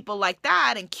 people like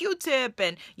that and Q-Tip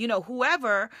and,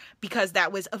 whoever, because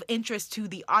that was of interest to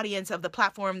the audience of the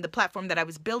platform that I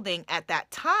was building at that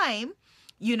time,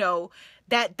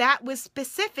 that was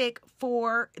specific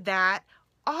for that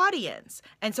audience.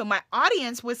 And so my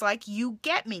audience was like, you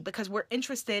get me, because we're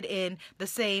interested in the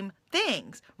same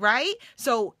things, right?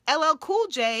 So LL Cool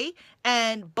J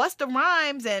and Busta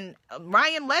Rhymes and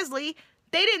Ryan Leslie,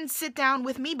 they didn't sit down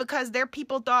with me because their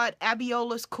people thought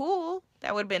Abiola's cool.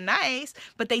 That would have been nice,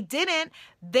 but they didn't.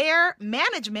 Their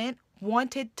management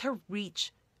wanted to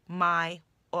reach my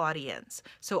audience.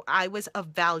 So I was of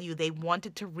value. They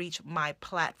wanted to reach my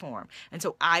platform. And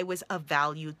so I was of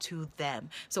value to them.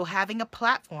 So having a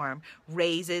platform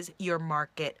raises your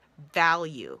market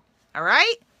value. All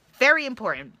right? Very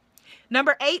important.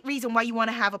 Number 8 reason why you want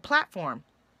to have a platform.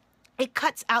 It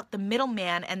cuts out the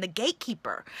middleman and the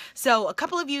gatekeeper. So a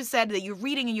couple of you said that you're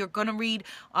reading and you're going to read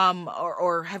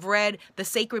or have read the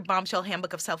Sacred Bombshell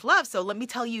Handbook of Self-Love. So let me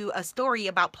tell you a story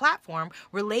about platform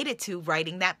related to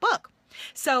writing that book.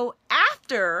 So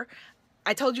after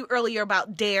I told you earlier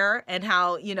about Dare and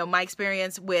how, my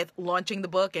experience with launching the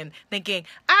book and thinking,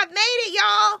 I've made it,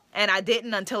 y'all. And I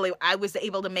didn't until I was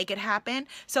able to make it happen.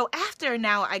 So after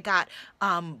now I got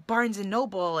Barnes and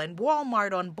Noble and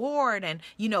Walmart on board and,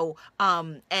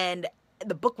 and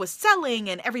the book was selling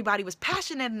and everybody was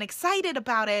passionate and excited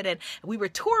about it. And we were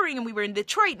touring and we were in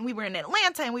Detroit and we were in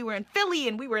Atlanta and we were in Philly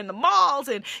and we were in the malls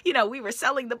and, we were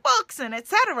selling the books and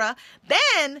etc.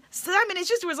 Then Simon &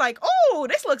 Schuster was like, oh,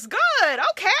 this looks good.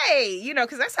 Okay.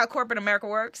 Because that's how corporate America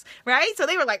works, right? So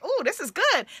they were like, oh, this is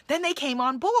good. Then they came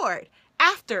on board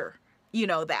after,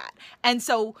 that. And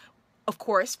so of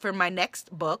course, for my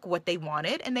next book, what they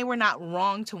wanted, and they were not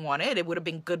wrong to want it, it would have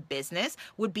been good business,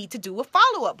 would be to do a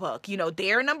follow-up book,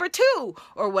 Dare number 2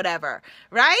 or whatever,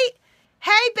 right?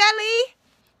 Hey, Belly!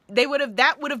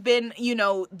 That would have been,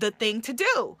 the thing to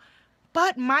do.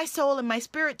 But my soul and my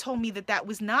spirit told me that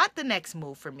was not the next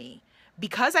move for me.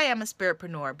 Because I am a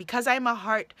spiritpreneur, because I am a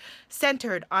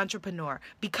heart-centered entrepreneur,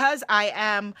 because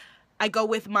I go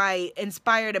with my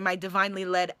inspired and my divinely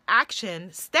led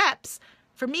action steps.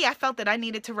 For me, I felt that I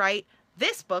needed to write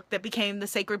this book that became the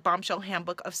Sacred Bombshell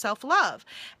Handbook of Self-Love.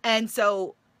 And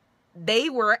so they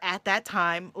were at that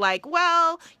time like,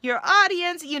 well, your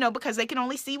audience, because they can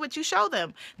only see what you show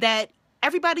them, that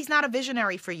everybody's not a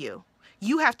visionary for you.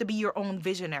 You have to be your own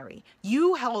visionary.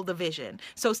 You held the vision.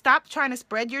 So stop trying to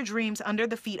spread your dreams under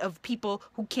the feet of people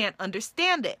who can't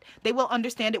understand it. They will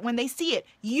understand it when they see it.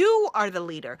 You are the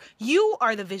leader. You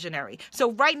are the visionary.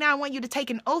 So right now I want you to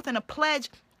take an oath and a pledge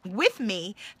with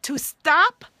me to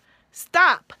stop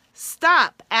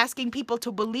asking people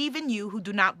to believe in you who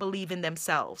do not believe in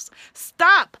themselves.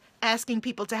 Stop asking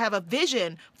people to have a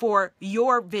vision for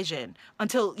your vision.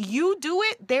 Until you do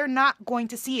it, they're not going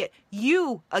to see it.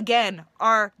 You, again,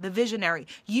 are the visionary.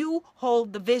 You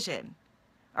hold the vision.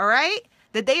 All right?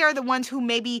 That they are the ones who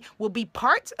maybe will be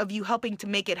parts of you helping to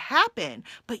make it happen,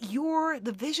 but you're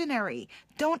the visionary.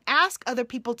 Don't ask other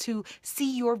people to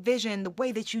see your vision the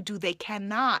way that you do. They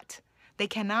cannot. They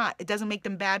cannot. It doesn't make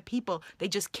them bad people. They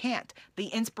just can't. The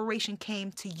inspiration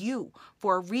came to you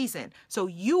for a reason. So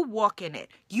you walk in it.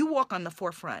 You walk on the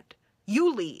forefront.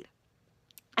 You lead.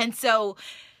 And so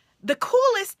the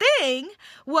coolest thing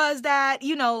was that,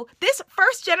 this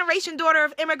first generation daughter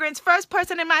of immigrants, first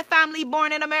person in my family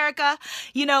born in America,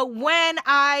 when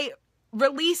I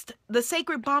released the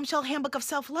Sacred Bombshell Handbook of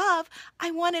Self-Love, I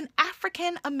won an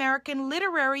African American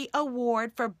Literary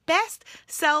Award for Best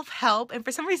Self-Help. And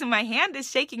for some reason, my hand is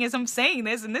shaking as I'm saying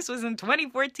this. And this was in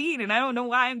 2014. And I don't know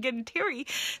why I'm getting teary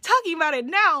talking about it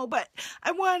now, but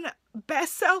I won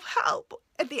Best Self-Help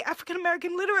at the African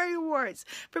American Literary Awards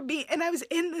and I was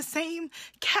in the same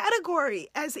category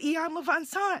as Ian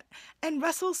LeVincent and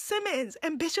Russell Simmons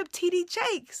and Bishop T.D.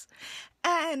 Jakes.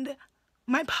 And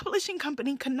my publishing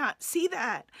company could not see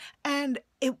that. And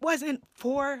it wasn't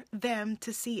for them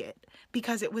to see it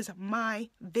because it was my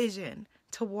vision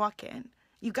to walk in.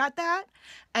 You got that?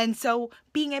 And so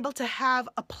being able to have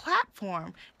a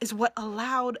platform is what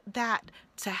allowed that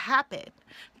to happen,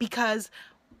 because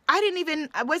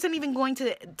I wasn't even going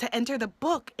to enter the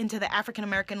book into the African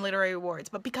American Literary Awards,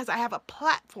 but because I have a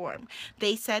platform,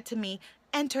 they said to me,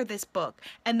 enter this book.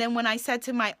 And then when I said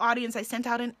to my audience, I sent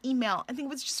out an email. I think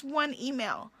it was just one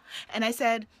email. And I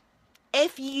said,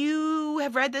 if you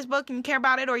have read this book and care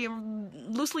about it, or you're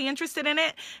loosely interested in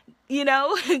it,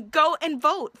 go and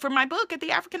vote for my book at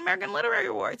the African American Literary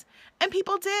Awards. And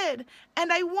people did. And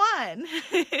I won.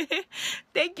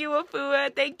 Thank you,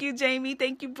 Afua. Thank you, Jamie.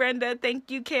 Thank you, Brenda.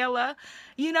 Thank you, Kayla.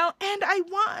 And I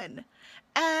won.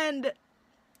 And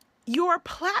your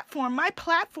platform, my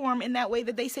platform, in that way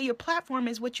that they say your platform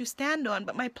is what you stand on,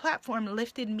 but my platform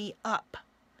lifted me up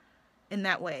in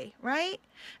that way, right?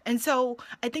 And so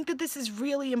I think that this is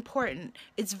really important.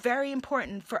 It's very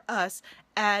important for us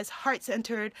as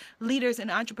heart-centered leaders and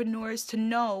entrepreneurs to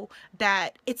know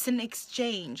that it's an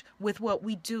exchange with what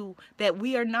we do, that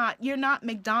you're not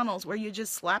McDonald's where you're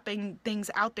just slapping things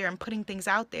out there and putting things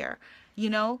out there.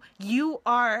 You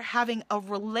are having a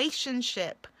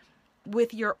relationship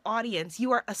with your audience.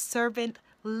 You are a servant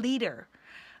leader.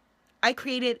 I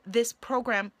created this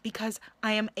program because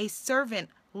I am a servant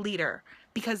leader,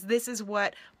 because this is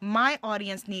what my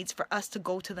audience needs for us to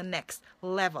go to the next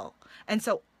level. And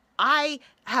so I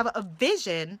have a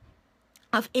vision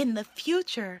of, in the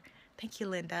future, thank you,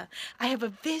 Linda, I have a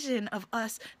vision of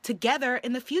us together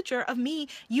in the future, of me,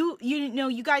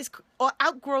 you guys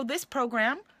outgrow this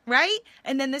program, right?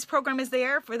 And then this program is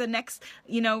there for the next,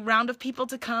 round of people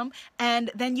to come.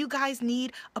 And then you guys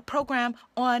need a program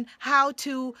on how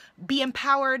to be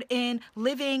empowered in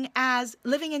living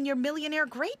in your millionaire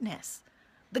greatness.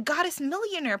 the Goddess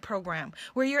Millionaire program,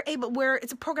 where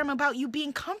it's a program about you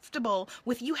being comfortable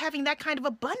with you having that kind of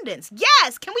abundance.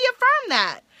 Yes, can we affirm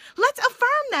that? Let's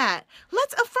affirm that.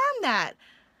 Let's affirm that.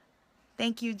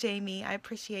 Thank you, Jamie. I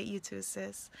appreciate you too,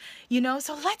 sis.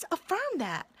 So let's affirm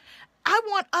that. I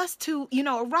want us to,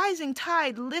 a rising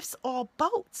tide lifts all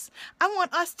boats. I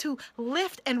want us to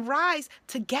lift and rise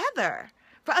together,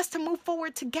 for us to move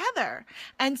forward together.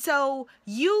 And so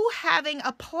you having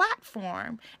a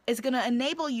platform is going to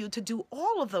enable you to do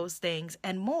all of those things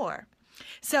and more.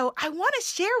 So I want to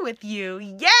share with you,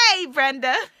 yay,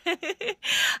 Brenda.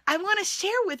 I want to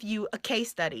share with you a case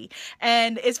study.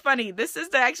 And it's funny, this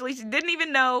sister actually, she didn't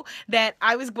even know that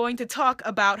I was going to talk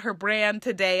about her brand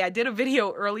today. I did a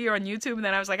video earlier on YouTube, and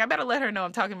then I was like, I better let her know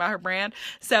I'm talking about her brand.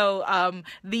 So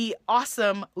the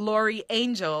awesome Lori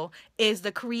Angel is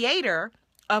the creator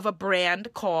of a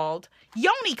brand called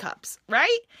Yoni Cups,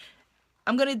 right?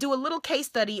 I'm going to do a little case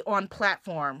study on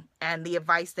platform and the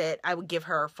advice that I would give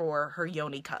her for her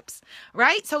Yoni Cups,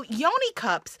 right? So Yoni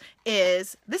Cups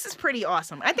this is pretty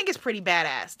awesome. I think it's pretty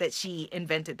badass that she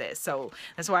invented this. So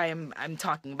that's why I'm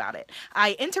talking about it.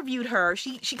 I interviewed her.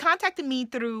 She contacted me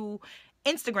through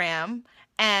Instagram,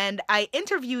 and I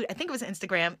think it was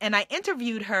Instagram, and I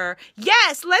interviewed her.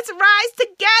 Yes, let's rise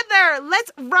together.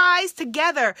 Let's rise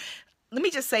together. Let me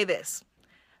just say this.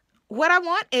 What I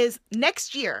want is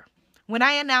next year, when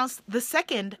I announce the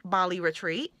second Bali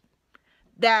retreat,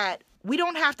 that we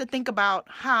don't have to think about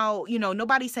how,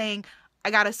 nobody's saying,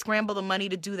 I got to scramble the money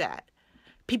to do that.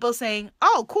 People saying,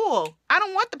 oh, cool, I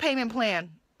don't want the payment plan.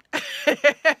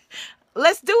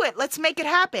 Let's do it. Let's make it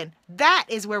happen. That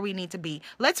is where we need to be.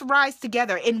 Let's rise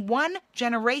together. In one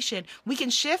generation, we can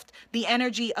shift the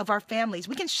energy of our families.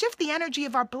 We can shift the energy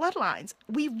of our bloodlines.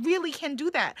 We really can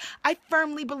do that. I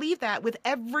firmly believe that with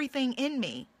everything in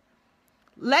me.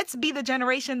 Let's be the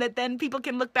generation that then people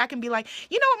can look back and be like,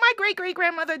 you know what my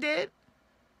great-great-grandmother did?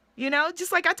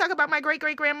 Just like I talk about my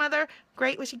great-great-grandmother.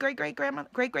 Was she great-great-grandmother?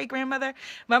 Great-great-grandmother.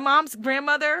 My mom's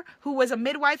grandmother, who was a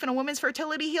midwife and a women's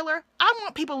fertility healer. I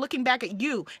want people looking back at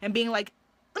you and being like,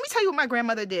 let me tell you what my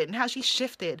grandmother did and how she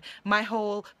shifted my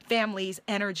whole family's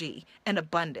energy and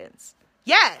abundance.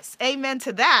 Yes, amen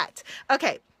to that.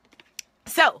 Okay,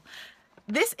 so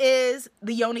this is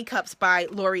the Yoni Cups by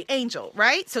Lori Angel,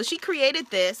 right? So she created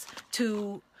this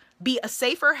to be a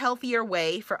safer, healthier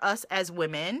way for us as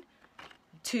women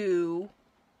to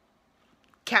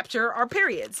capture our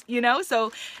periods,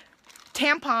 So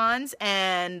tampons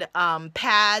and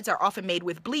pads are often made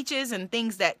with bleaches and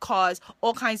things that cause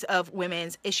all kinds of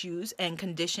women's issues and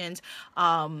conditions,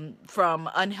 from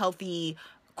unhealthy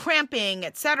cramping,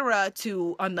 etc.,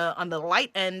 to on the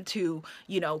light end to,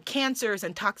 cancers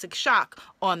and toxic shock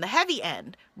on the heavy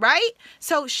end, right?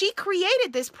 So she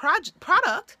created this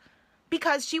product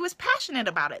because she was passionate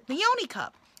about it, the Yoni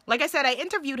Cup. Like I said, I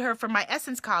interviewed her for my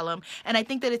Essence column, and I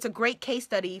think that it's a great case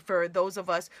study for those of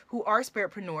us who are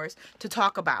spiritpreneurs to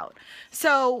talk about.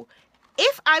 So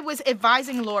if I was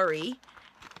advising Lori,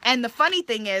 and the funny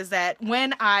thing is that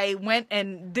when I went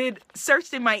and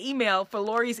searched in my email for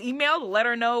Lori's email to let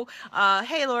her know,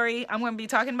 hey, Lori, I'm going to be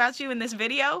talking about you in this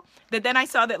video, that then I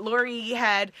saw that Lori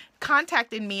had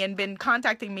contacted me and been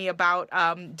contacting me about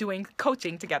doing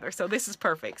coaching together. So this is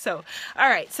perfect. So, all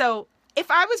right. So if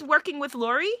I was working with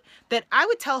Lori, that I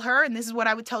would tell her, and this is what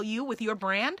I would tell you with your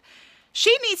brand,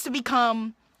 she needs to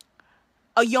become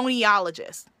a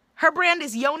yoniologist. Her brand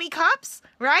is Yoni Cups,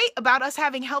 right? About us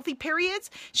having healthy periods.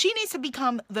 She needs to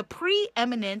become the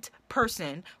preeminent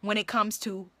person when it comes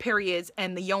to periods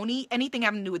and the yoni, anything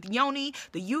having to do with yoni,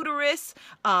 the uterus,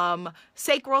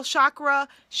 sacral chakra.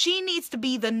 She needs to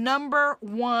be the number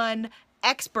one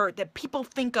expert that people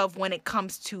think of when it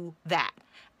comes to that.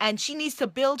 And she needs to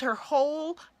build her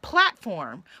whole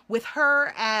platform with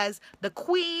her as the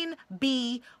queen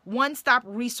bee, one-stop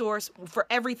resource for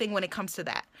everything when it comes to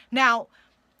that. Now,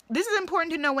 this is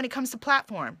important to know when it comes to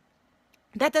platform.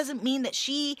 That doesn't mean that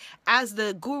she, as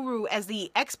the guru, as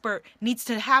the expert, needs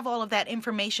to have all of that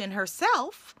information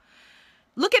herself.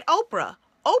 Look at Oprah.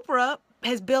 Oprah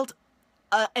has built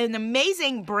an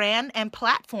amazing brand and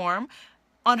platform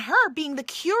on her being the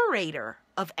curator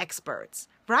of experts,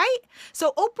 right?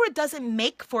 So Oprah doesn't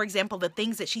make, for example, the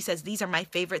things that she says, these are my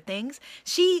favorite things.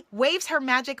 She waves her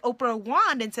magic Oprah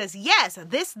wand and says, yes,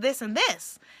 this, and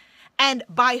this. And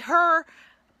by her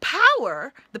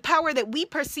power, the power that we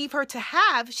perceive her to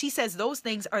have, she says those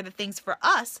things are the things for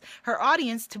us, her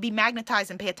audience, to be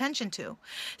magnetized and pay attention to.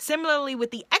 Similarly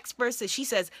with the experts, that she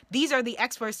says, these are the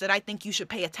experts that I think you should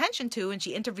pay attention to, and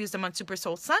she interviews them on Super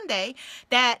Soul Sunday,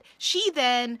 that she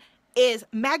then is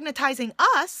magnetizing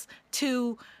us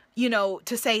to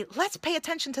to say, let's pay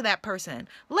attention to that person.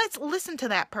 Let's listen to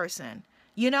that person,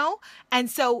 And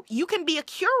so you can be a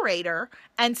curator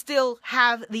and still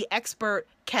have the expert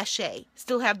cachet,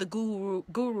 still have the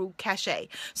guru cachet.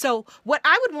 So what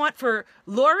I would want for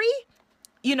Lori,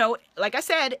 like I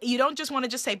said, you don't just want to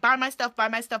just say, buy my stuff, buy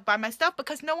my stuff, buy my stuff,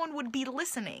 because no one would be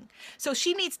listening. So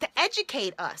she needs to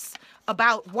educate us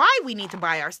about why we need to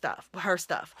buy her stuff. Why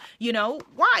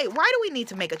do we need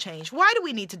to make a change? Why do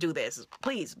we need to do this?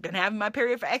 Please, been having my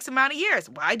period for X amount of years.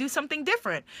 Why do something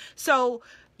different? So,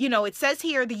 it says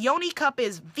here, the Yoni cup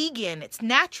is vegan. It's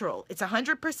natural. It's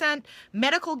 100%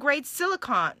 medical grade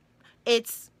silicone.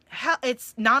 It's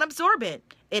non-absorbent.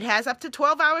 It has up to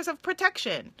 12 hours of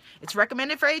protection. It's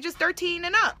recommended for ages 13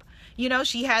 and up.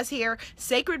 She has here,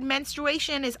 sacred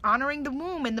menstruation is honoring the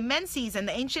womb and the menses and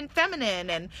the ancient feminine.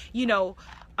 And,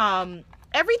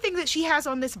 everything that she has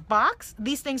on this box,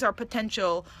 these things are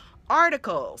potential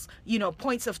articles,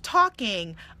 points of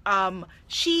talking.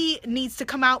 She needs to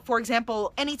come out, for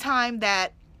example, anytime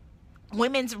that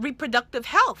women's reproductive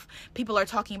health people are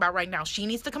talking about right now, she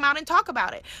needs to come out and talk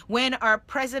about it. When our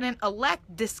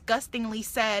president-elect disgustingly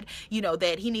said,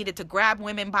 that he needed to grab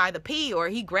women by the pee, or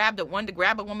he wanted to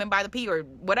grab a woman by the pee, or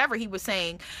whatever he was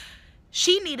saying,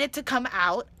 she needed to come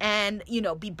out and,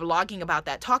 be blogging about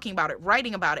that, talking about it,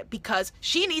 writing about it, because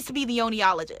she needs to be the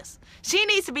yoniologist. She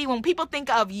needs to be, when people think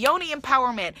of yoni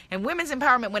empowerment and women's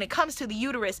empowerment when it comes to the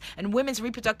uterus and women's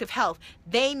reproductive health,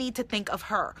 they need to think of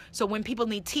her. So when people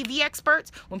need TV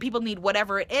experts, when people need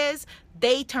whatever it is,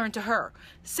 they turn to her.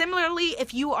 Similarly,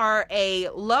 if you are a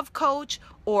love coach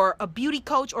or a beauty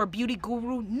coach or a beauty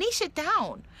guru, niche it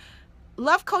down.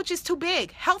 Love coach is too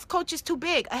big. Health coach is too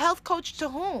big. A health coach to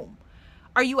whom?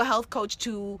 Are you a health coach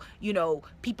to,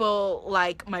 people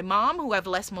like my mom who have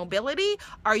less mobility?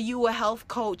 Are you a health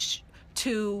coach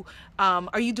to,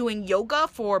 are you doing yoga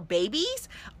for babies?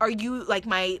 Are you like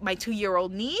my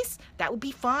 2-year-old niece? That would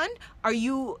be fun. Are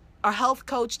you a health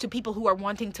coach to people who are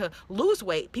wanting to lose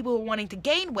weight, people who are wanting to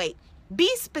gain weight? Be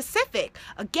specific.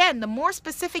 Again, the more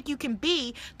specific you can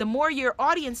be, the more your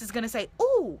audience is going to say,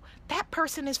 ooh, that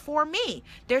person is for me.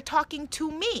 They're talking to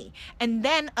me. And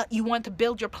then you want to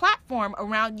build your platform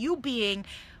around you being,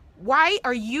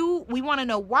 we want to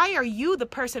know, why are you the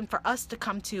person for us to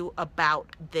come to about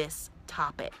this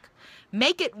topic?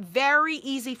 Make it very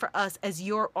easy for us as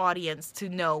your audience to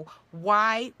know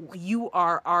why you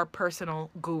are our personal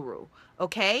guru.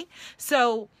 Okay?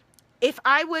 So if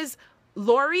I was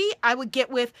Lori, I would get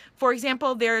with, for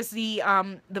example, there's the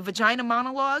Vagina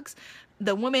Monologues.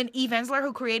 The woman Eve Ensler,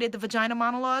 who created the Vagina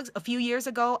Monologues, a few years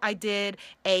ago, I did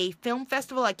a film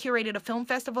festival. I curated a film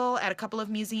festival at a couple of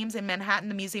museums in Manhattan,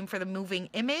 the Museum for the Moving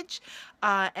Image,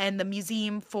 and the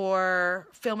Museum for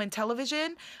Film and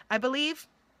Television, I believe.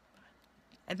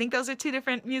 I think those are two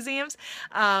different museums.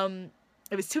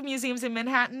 It was 2 museums in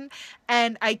Manhattan,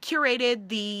 and I curated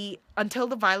the Until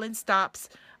the Violence Stops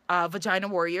Vagina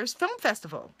Warriors Film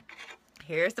Festival.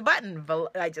 Here's the button.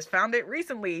 I just found it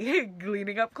recently,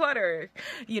 cleaning up clutter.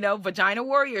 Vagina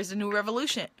Warriors, the new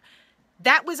revolution.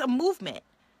 That was a movement.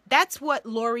 That's what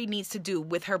Lori needs to do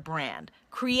with her brand.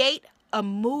 Create a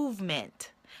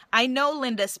movement. I know,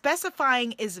 Linda,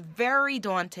 specifying is very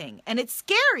daunting, and it's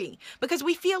scary because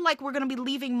we feel like we're going to be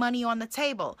leaving money on the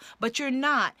table, but you're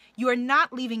not. You are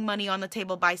not leaving money on the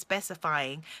table by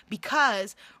specifying,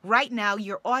 because right now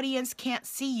your audience can't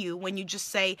see you when you just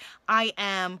say, I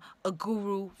am a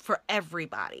guru for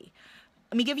everybody.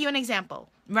 Let me give you an example.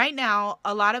 Right now,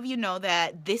 a lot of you know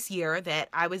that this year that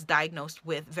I was diagnosed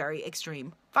with very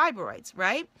extreme fibroids,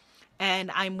 right? And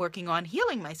I'm working on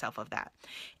healing myself of that.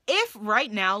 If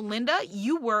right now, Linda,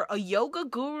 you were a yoga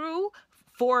guru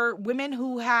for women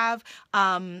who have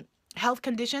health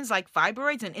conditions like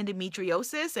fibroids and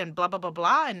endometriosis and blah, blah, blah,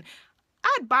 blah, and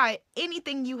I'd buy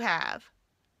anything you have.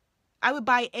 I would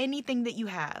buy anything that you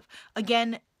have.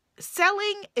 Again,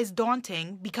 selling is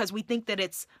daunting because we think that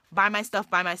it's buy my stuff,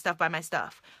 buy my stuff, buy my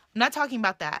stuff. I'm not talking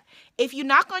about that. If you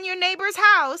knock on your neighbor's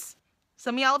house,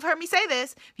 some of y'all have heard me say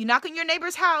this, if you knock on your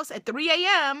neighbor's house at 3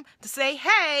 a.m. to say,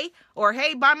 hey, or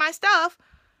hey, buy my stuff,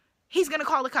 he's going to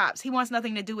call the cops. He wants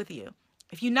nothing to do with you.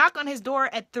 If you knock on his door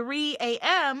at 3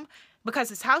 a.m. because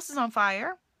his house is on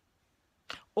fire,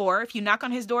 or if you knock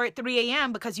on his door at 3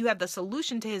 a.m. because you have the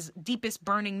solution to his deepest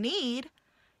burning need,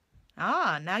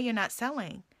 now you're not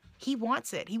selling. He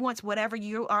wants it. He wants whatever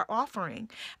you are offering.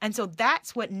 And so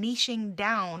that's what niching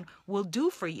down will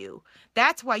do for you.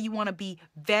 That's why you want to be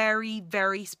very,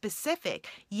 very specific.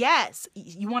 Yes,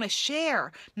 you want to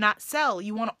share, not sell.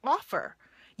 You want to offer.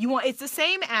 It's the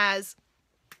same as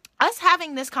us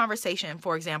having this conversation,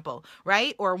 for example,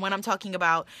 right? Or when I'm talking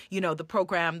about, the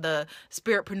program, the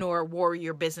Spiritpreneur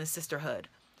Warrior Business Sisterhood,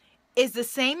 is the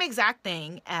same exact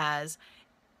thing as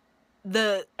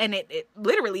it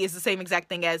literally is the same exact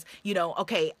thing as,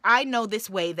 okay, I know this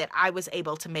way that I was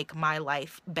able to make my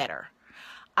life better.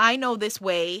 I know this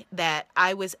way that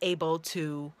I was able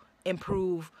to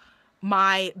improve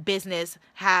my business,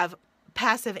 have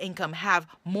passive income, have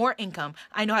more income.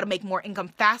 I know how to make more income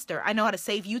faster. I know how to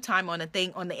save you time on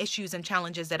the issues and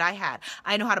challenges that I had.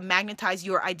 I know how to magnetize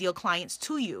your ideal clients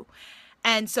to you.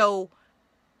 And so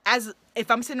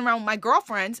if I'm sitting around with my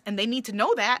girlfriends and they need to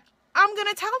know that, I'm going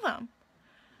to tell them.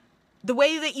 The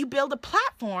way that you build a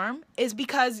platform is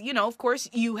because, of course,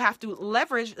 you have to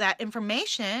leverage that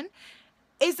information,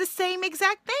 is the same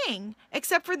exact thing,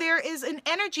 except for there is an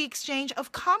energy exchange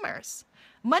of commerce.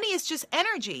 Money is just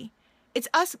energy. It's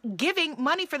us giving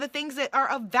money for the things that are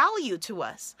of value to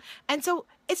us. And so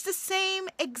it's the same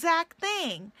exact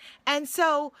thing. And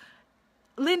so,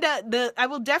 Linda, I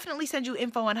will definitely send you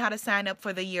info on how to sign up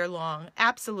for the year long.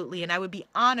 Absolutely. And I would be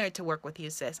honored to work with you,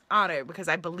 sis. Honored, because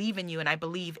I believe in you and I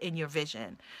believe in your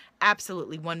vision.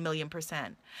 Absolutely.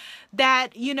 1,000,000%.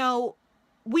 That,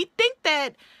 we think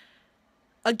that,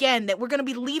 again, that we're going to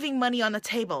be leaving money on the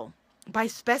table by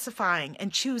specifying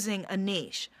and choosing a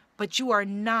niche, but you are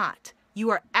not. You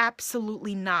are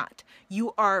absolutely not.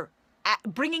 You are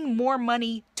bringing more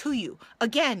money to you.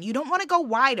 Again, you don't want to go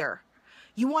wider.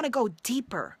 You want to go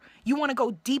deeper. You want to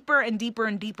go deeper and deeper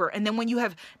and deeper. And then when you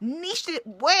have niched it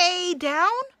way down,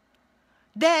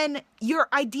 then your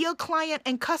ideal client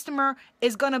and customer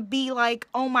is going to be like,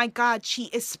 oh my God, she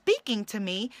is speaking to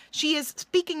me. She is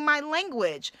speaking my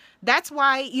language. That's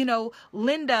why,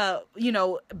 Linda,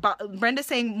 Brenda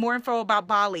saying more info about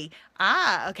Bali.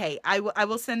 Okay. I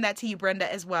will send that to you,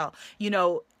 Brenda, as well.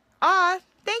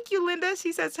 Thank you, Linda.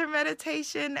 She says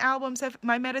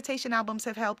my meditation albums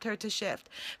have helped her to shift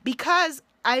because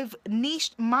I've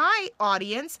niched my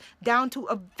audience down to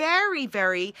a very,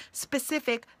 very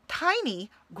specific,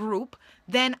 tiny group.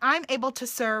 Then I'm able to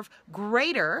serve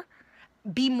greater,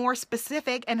 be more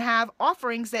specific, and have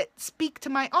offerings that speak to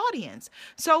my audience.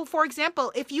 So, for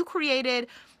example, if you created,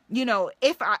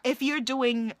 if you're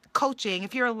doing coaching,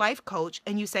 if you're a life coach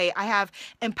and you say, I have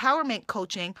empowerment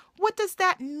coaching, what does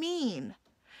that mean?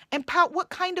 What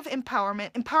kind of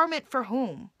empowerment? Empowerment for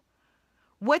whom?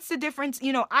 What's the difference?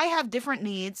 I have different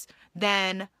needs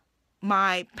than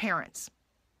my parents.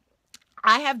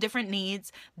 I have different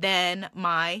needs than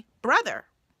my brother.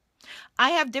 I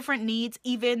have different needs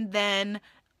even than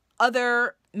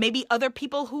maybe other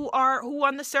people who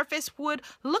on the surface would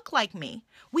look like me.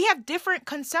 We have different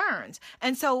concerns.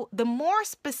 And so the more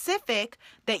specific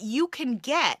that you can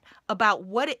get about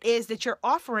what it is that you're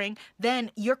offering,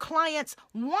 then your clients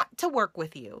want to work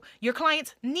with you. Your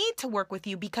clients need to work with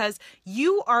you because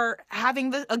you are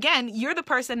you're the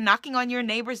person knocking on your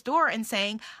neighbor's door and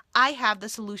saying, I have the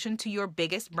solution to your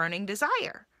biggest burning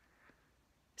desire.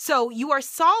 So you are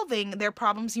solving their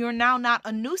problems. You're now not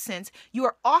a nuisance. You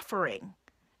are offering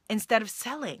instead of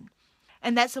selling.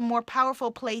 And that's a more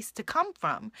powerful place to come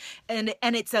from. And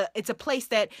it's a place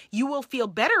that you will feel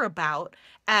better about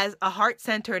as a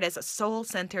heart-centered, as a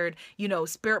soul-centered,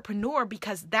 spiritpreneur,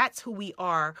 because that's who we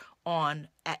are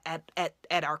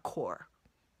at our core.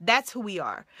 That's who we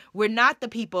are. We're not the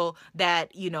people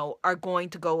that, are going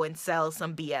to go and sell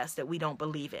some BS that we don't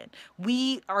believe in.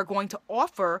 We are going to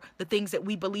offer the things that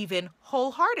we believe in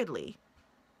wholeheartedly.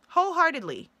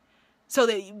 So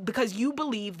that because you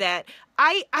believe that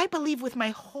I believe with my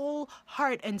whole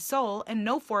heart and soul and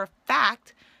know for a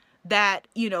fact that,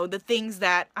 the things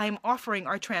that I'm offering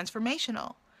are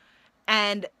transformational.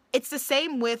 And it's the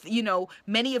same with,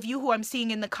 many of you who I'm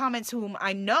seeing in the comments whom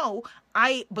I know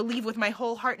I believe with my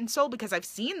whole heart and soul because I've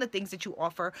seen the things that you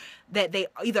offer that they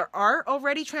either are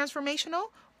already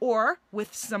transformational or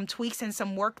with some tweaks and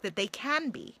some work that they can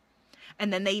be.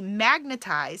 And then they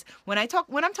magnetize. When I'm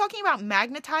talking about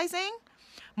magnetizing,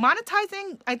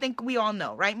 monetizing, I think we all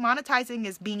know, right? Monetizing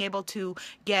is being able to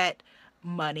get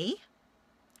money,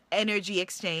 energy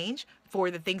exchange for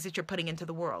the things that you're putting into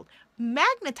the world.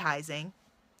 Magnetizing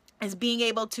is being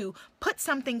able to put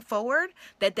something forward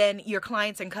that then your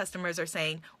clients and customers are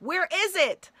saying, where is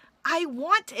it? I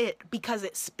want it because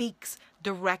it speaks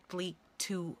directly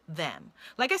to them.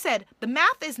 Like I said, the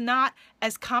math is not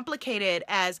as complicated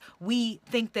as we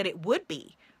think that it would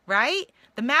be, right?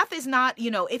 The math is not,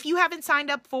 if you haven't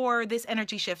signed up for this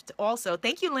energy shift also,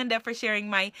 thank you, Linda, for sharing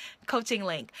my coaching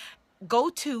link. Go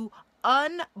to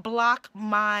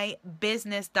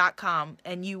unblockmybusiness.com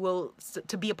and you will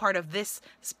to be a part of this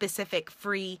specific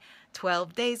free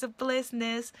 12 Days of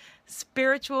Blissness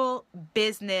Spiritual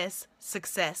Business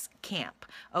Success Camp.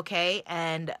 Okay.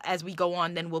 And as we go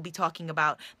on, then we'll be talking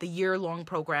about the year-long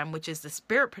program, which is the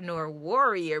Spiritpreneur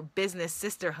Warrior Business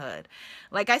Sisterhood.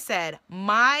 Like I said,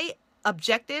 my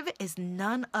objective is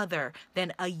none other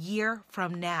than a year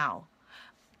from now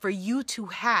for you to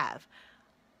have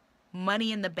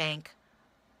money in the bank,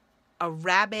 a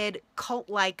rabid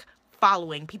cult-like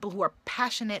following, people who are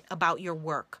passionate about your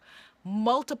work,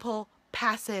 multiple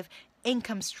passive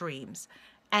income streams,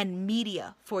 and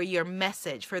media for your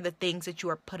message, for the things that you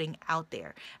are putting out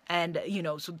there. And,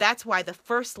 so that's why the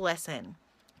first lesson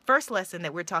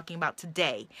that we're talking about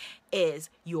today is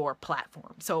your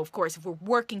platform. So, of course, if we're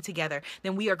working together,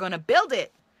 then we are going to build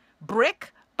it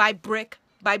brick by brick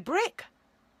by brick.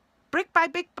 Brick by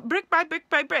brick, brick by brick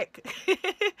by brick.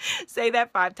 Say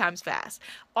that 5 times fast.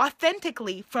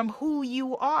 Authentically from who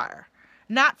you are.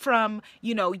 Not from,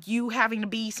 you having to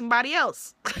be somebody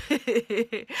else.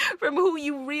 From who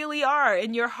you really are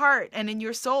in your heart and in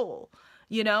your soul,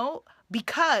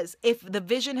 Because if the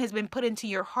vision has been put into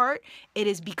your heart, it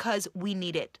is because we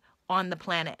need it on the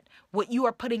planet. What you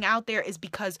are putting out there is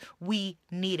because we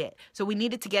need it. So we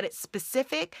needed to get it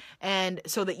specific and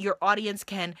so that your audience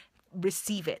can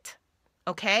receive it.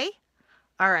 Okay?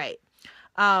 All right.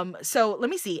 So let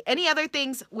me see. Any other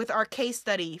things with our case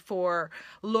study for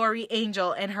Lori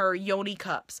Angel and her yoni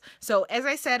cups? So as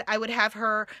I said, I would have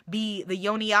her be the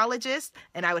yoniologist,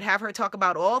 and I would have her talk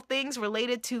about all things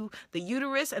related to the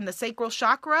uterus and the sacral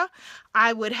chakra.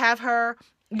 I would have her,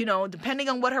 depending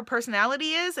on what her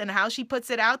personality is and how she puts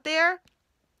it out there.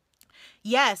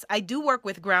 Yes, I do work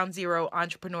with Ground Zero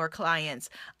entrepreneur clients,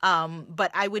 but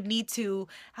I would need to,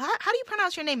 how do you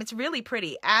pronounce your name? It's really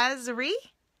pretty. Azri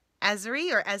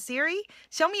or Aziri?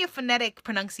 Show me a phonetic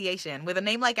pronunciation. With a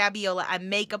name like Abiola, I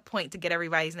make a point to get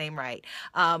everybody's name right.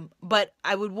 But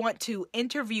I would want to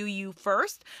interview you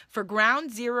first. For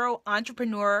Ground Zero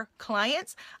entrepreneur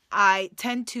clients, I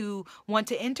tend to want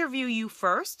to interview you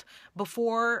first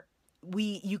before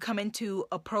you come into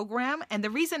a program. And the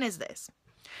reason is this.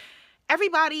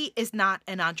 Everybody is not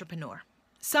an entrepreneur.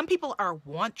 Some people are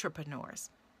wantrepreneurs.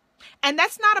 And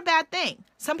that's not a bad thing.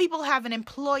 Some people have an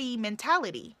employee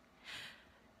mentality.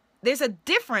 There's a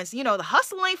difference. The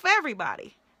hustle ain't for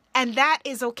everybody. And that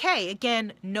is okay.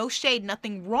 Again, no shade,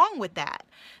 nothing wrong with that.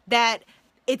 That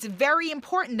it's very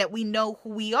important that we know who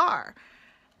we are.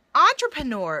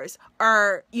 Entrepreneurs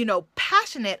are,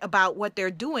 passionate about what they're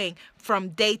doing from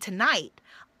day to night.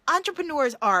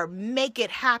 Entrepreneurs are make it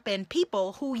happen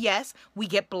people who, yes, we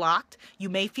get blocked. You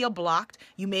may feel blocked.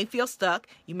 You may feel stuck.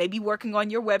 You may be working on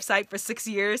your website for 6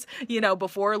 years,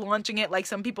 before launching it, like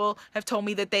some people have told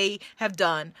me that they have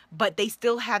done, but they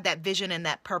still have that vision and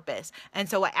that purpose. And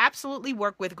so I absolutely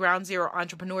work with Ground Zero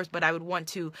entrepreneurs, but I would want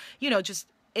to, just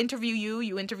interview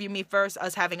you interview me first,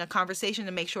 us having a conversation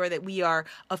to make sure that we are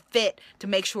a fit, to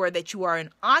make sure that you are an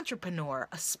entrepreneur,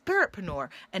 a spiritpreneur,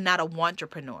 and not a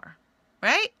wantrepreneur.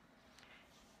 Right?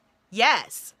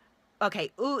 Yes.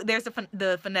 Okay. Ooh, there's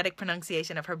the phonetic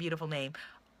pronunciation of her beautiful name.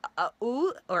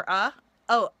 Ooh or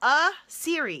Oh,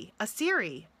 Siri. A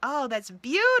Siri. Oh, that's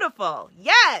beautiful.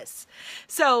 Yes.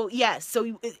 So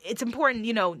it's important,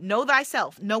 know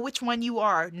thyself, know which one you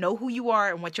are, know who you are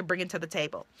and what you're bringing to the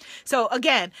table. So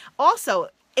again, also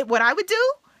what I would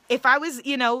do if I was,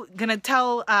 gonna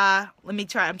tell, let me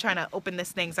try. I'm trying to open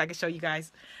this thing so I can show you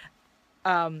guys.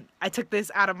 I took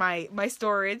this out of my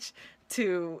storage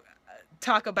to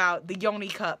talk about the yoni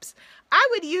cups. I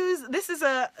would use,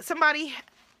 somebody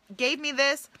gave me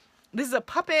this. This is a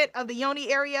puppet of the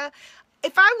yoni area.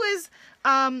 If I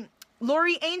was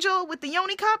Lori Angel with the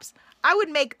yoni cups, I would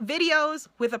make videos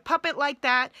with a puppet like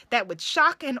that would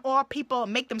shock and awe people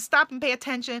and make them stop and pay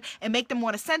attention and make them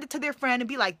want to send it to their friend and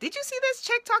be like, did you see this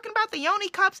chick talking about the yoni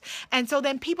cups? And so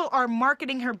then people are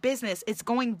marketing her business. It's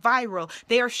going viral.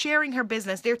 They are sharing her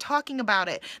business. They're talking about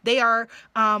it. They are,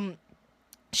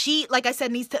 she, like I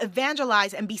said, needs to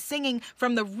evangelize and be singing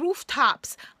from the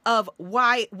rooftops of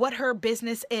what her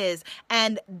business is.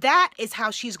 And that is how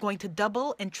she's going to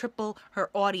double and triple her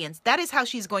audience. That is how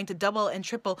she's going to double and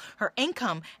triple her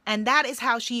income. And that is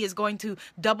how she is going to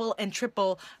double and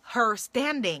triple her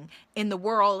standing in the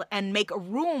world and make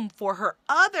room for her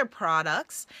other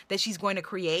products that she's going to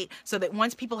create, so that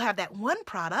once people have that one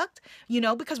product,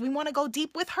 because we want to go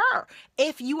deep with her.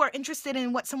 If you are interested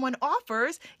in what someone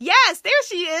offers, yes, there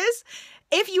she is.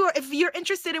 If you're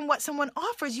interested in what someone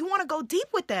offers, you want to go deep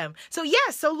with them. So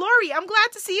yes, so Lori, I'm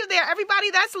glad to see you there.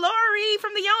 Everybody, that's Lori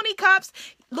from the Yoni Cups.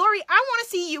 Lori, I want to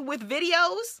see you with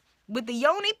videos with the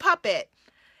Yoni puppet,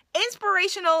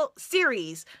 inspirational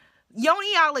series,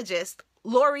 Yoniologist,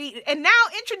 Lori, and now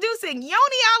introducing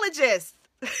Yoniologist,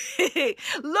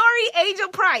 Lori Angel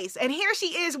Price. And here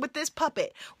she is with this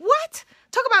puppet. What?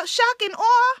 Talk about shock and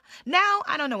awe. Now,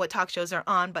 I don't know what talk shows are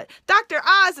on, but Dr.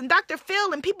 Oz and Dr.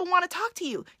 Phil and people want to talk to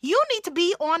you. You need to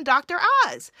be on Dr.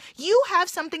 Oz. You have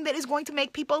something that is going to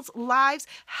make people's lives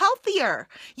healthier.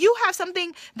 You have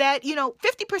something that,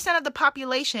 50% of the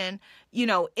population,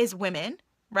 is women,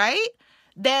 right?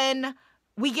 Then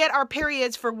we get our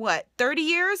periods for what? 30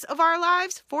 years of our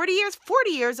lives? 40 years?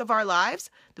 40 years of our lives.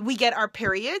 We get our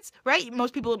periods, right?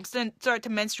 Most people start to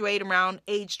menstruate around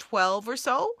age 12 or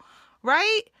so,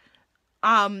 right?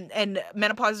 And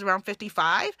menopause is around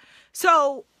 55.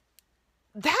 So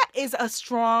that is a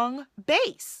strong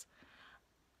base.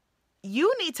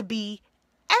 You need to be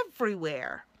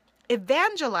everywhere,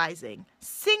 evangelizing,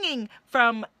 singing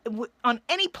on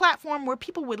any platform where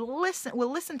people will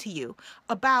listen to you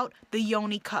about the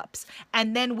Yoni cups.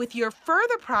 And then with your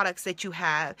further products that you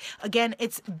have, again,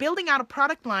 it's building out a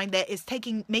product line that is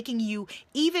making you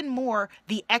even more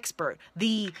the expert,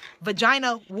 the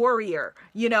vagina warrior,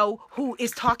 who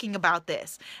is talking about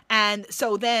this. And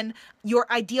so then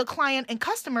your ideal client and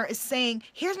customer is saying,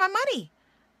 here's my money.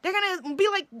 They're going to be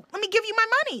like, let me give you my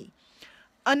money.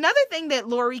 Another thing that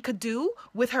Lori could do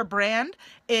with her brand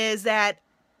is that,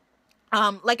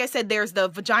 like I said, there's the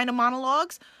vagina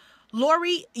monologues.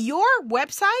 Lori, your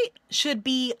website should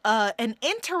be an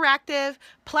interactive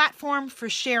platform for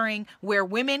sharing where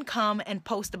women come and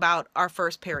post about our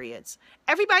first periods.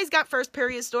 Everybody's got first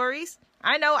period stories.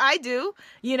 I know I do.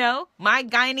 My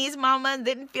Guyanese mama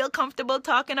didn't feel comfortable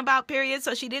talking about periods,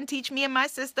 so she didn't teach me and my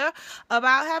sister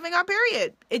about having our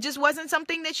period. It just wasn't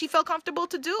something that she felt comfortable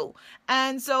to do.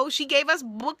 And so she gave us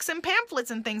books and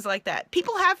pamphlets and things like that.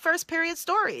 People have first period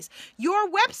stories. Your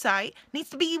website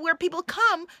needs to be where people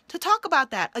come to talk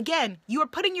about that. Again, you are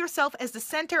putting yourself as the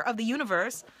center of the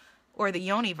universe, or the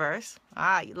Yoniverse.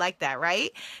 You like that,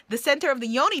 right? The center of the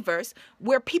Yoniverse,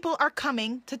 where people are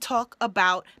coming to talk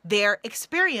about their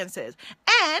experiences.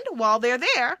 And while they're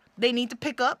there, they need to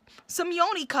pick up some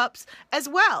Yoni cups as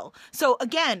well. So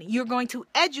again, you're going to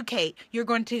educate, you're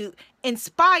going to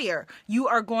inspire, you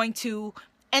are going to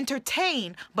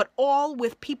entertain, but all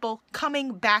with people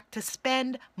coming back to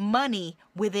spend money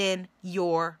within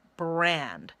your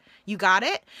brand. You got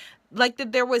it?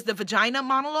 Like there was the vagina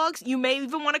monologues. You may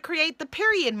even want to create the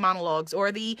period monologues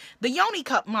or the Yoni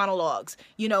cup monologues,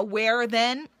 where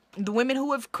then the women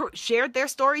who have shared their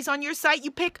stories on your site,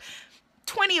 you pick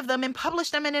 20 of them and publish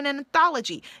them in an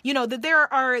anthology.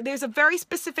 That there's a very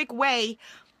specific way,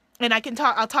 and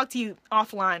I'll talk to you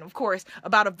offline, of course,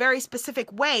 about a very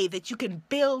specific way that you can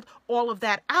build all of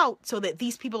that out so that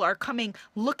these people are coming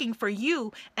looking for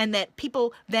you, and that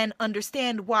people then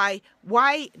understand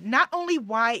not only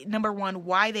why, number one,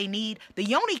 why they need the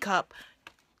Yoni cup.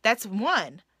 That's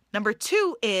one. Number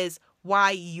two is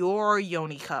why your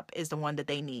Yoni cup is the one that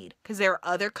they need. Because there are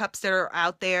other cups that are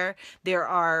out there. There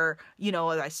are,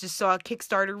 I just saw a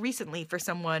Kickstarter recently for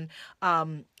someone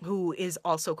who is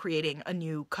also creating a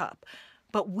new cup.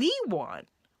 But we don't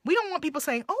want people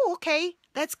saying, oh, okay,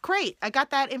 that's great. I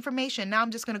got that information. Now I'm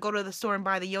just going to go to the store and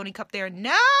buy the Yoni cup there.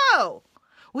 No!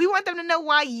 We want them to know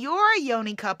why your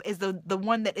Yoni cup is the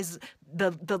one that is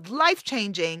the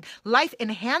life-changing,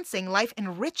 life-enhancing,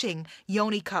 life-enriching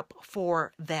Yoni cup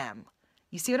for them.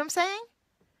 You see what I'm saying?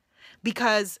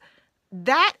 Because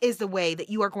that is the way that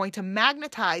you are going to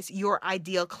magnetize your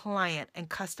ideal client and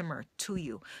customer to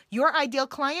you. Your ideal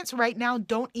clients right now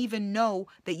don't even know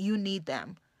that you need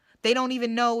them. They don't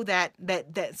even know that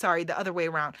the other way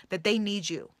around, that they need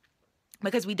you.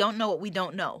 Because we don't know what we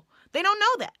don't know. They don't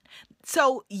know that.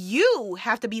 So you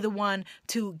have to be the one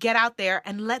to get out there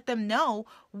and let them know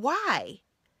why.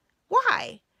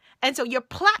 Why? And so your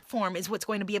platform is what's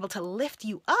going to be able to lift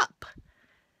you up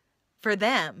for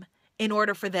them in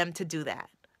order for them to do that.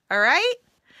 All right?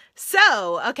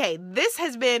 So, okay, this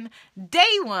has been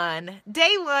day one.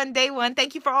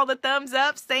 Thank you for all the thumbs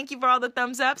ups.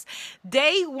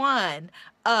 Day one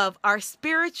of our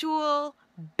spiritual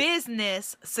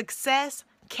business success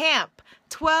camp.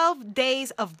 12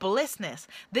 days of blissness.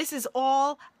 This is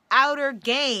all outer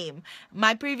game.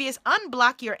 My previous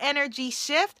Unblock Your Energy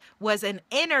Shift was an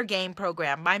inner game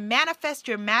program. My Manifest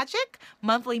Your Magic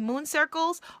monthly moon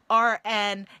circles are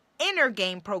an inner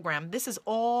game program. This is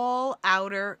all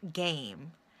outer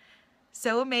game.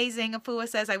 So amazing. Afua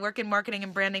says, I work in marketing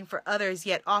and branding for others,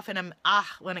 yet often I'm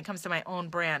when it comes to my own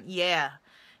brand. Yeah.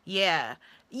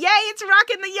 Yay, it's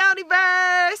rocking the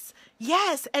Yoniverse.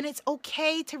 Yes, and it's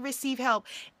okay to receive help.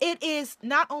 It is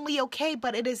not only okay,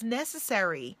 but it is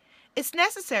necessary. It's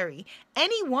necessary.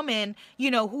 Any woman,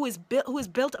 who has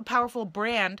built a powerful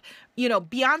brand,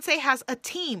 Beyonce has a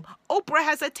team. Oprah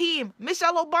has a team.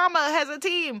 Michelle Obama has a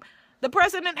team. The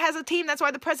president has a team. That's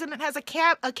why the president has a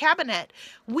cabinet.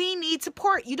 We need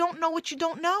support. You don't know what you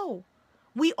don't know.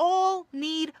 We all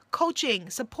need coaching,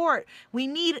 support. We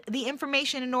need the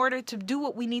information in order to do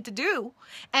what we need to do.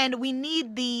 And we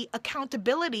need the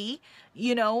accountability,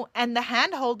 and the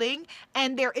hand-holding.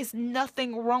 And there is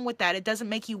nothing wrong with that. It doesn't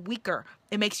make you weaker.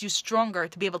 It makes you stronger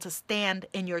to be able to stand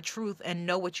in your truth and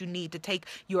know what you need to take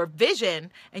your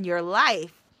vision and your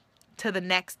life to the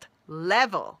next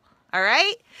level. All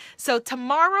right? So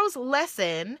tomorrow's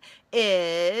lesson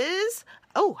is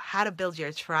how to build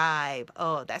your tribe.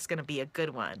 Oh, that's going to be a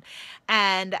good one.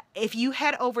 And if you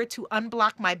head over to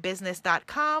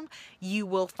unblockmybusiness.com, you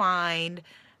will find,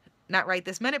 not right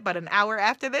this minute, but an hour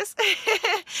after this,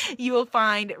 you will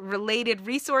find related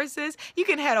resources. You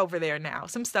can head over there now.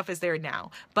 Some stuff is there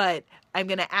now, but I'm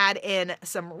going to add in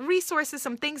some resources,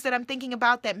 some things that I'm thinking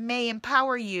about that may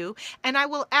empower you. And I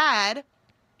will add,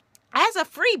 as a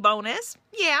free bonus,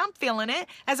 I'm feeling it,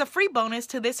 as a free bonus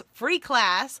to this free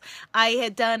class, I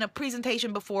had done a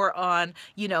presentation before on,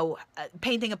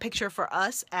 painting a picture for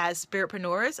us as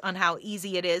spiritpreneurs on how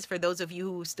easy it is for those of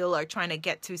you who still are trying to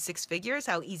get to 6 figures,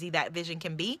 how easy that vision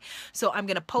can be. So I'm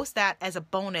going to post that as a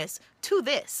bonus to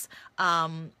this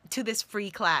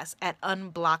free class at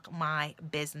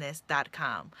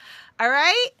unblockmybusiness.com. All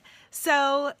right?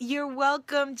 So you're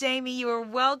welcome, Jamie. You're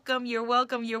welcome. You're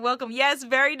welcome. You're welcome. Yes,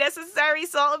 very necessary.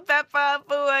 Salt and pepper.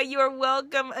 Bua. You're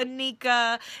welcome,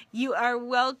 Anika. You are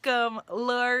welcome,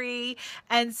 Lori.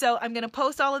 And so I'm going to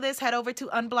post all of this. Head over to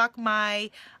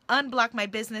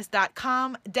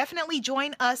unblockmybusiness.com. Definitely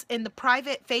join us in the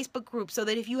private Facebook group so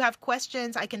that if you have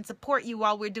questions, I can support you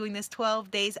while we're doing this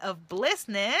 12 days of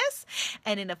blissness.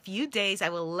 And in a few days, I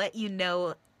will let you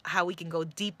know how we can go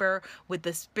deeper with the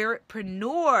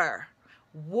spiritpreneur,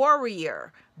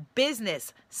 warrior,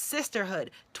 business,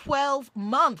 sisterhood, 12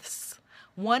 months,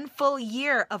 1 full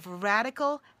year of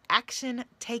radical action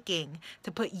taking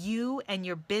to put you and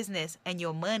your business and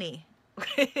your money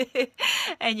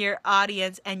and your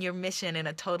audience and your mission in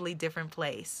a totally different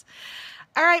place.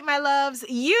 All right, my loves,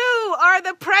 you are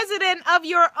the president of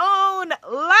your own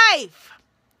life.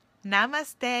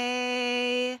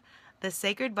 Namaste. The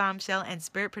sacred bombshell and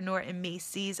spiritpreneur in me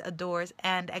sees, adores,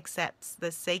 and accepts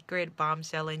the sacred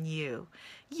bombshell in you.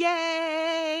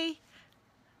 Yay!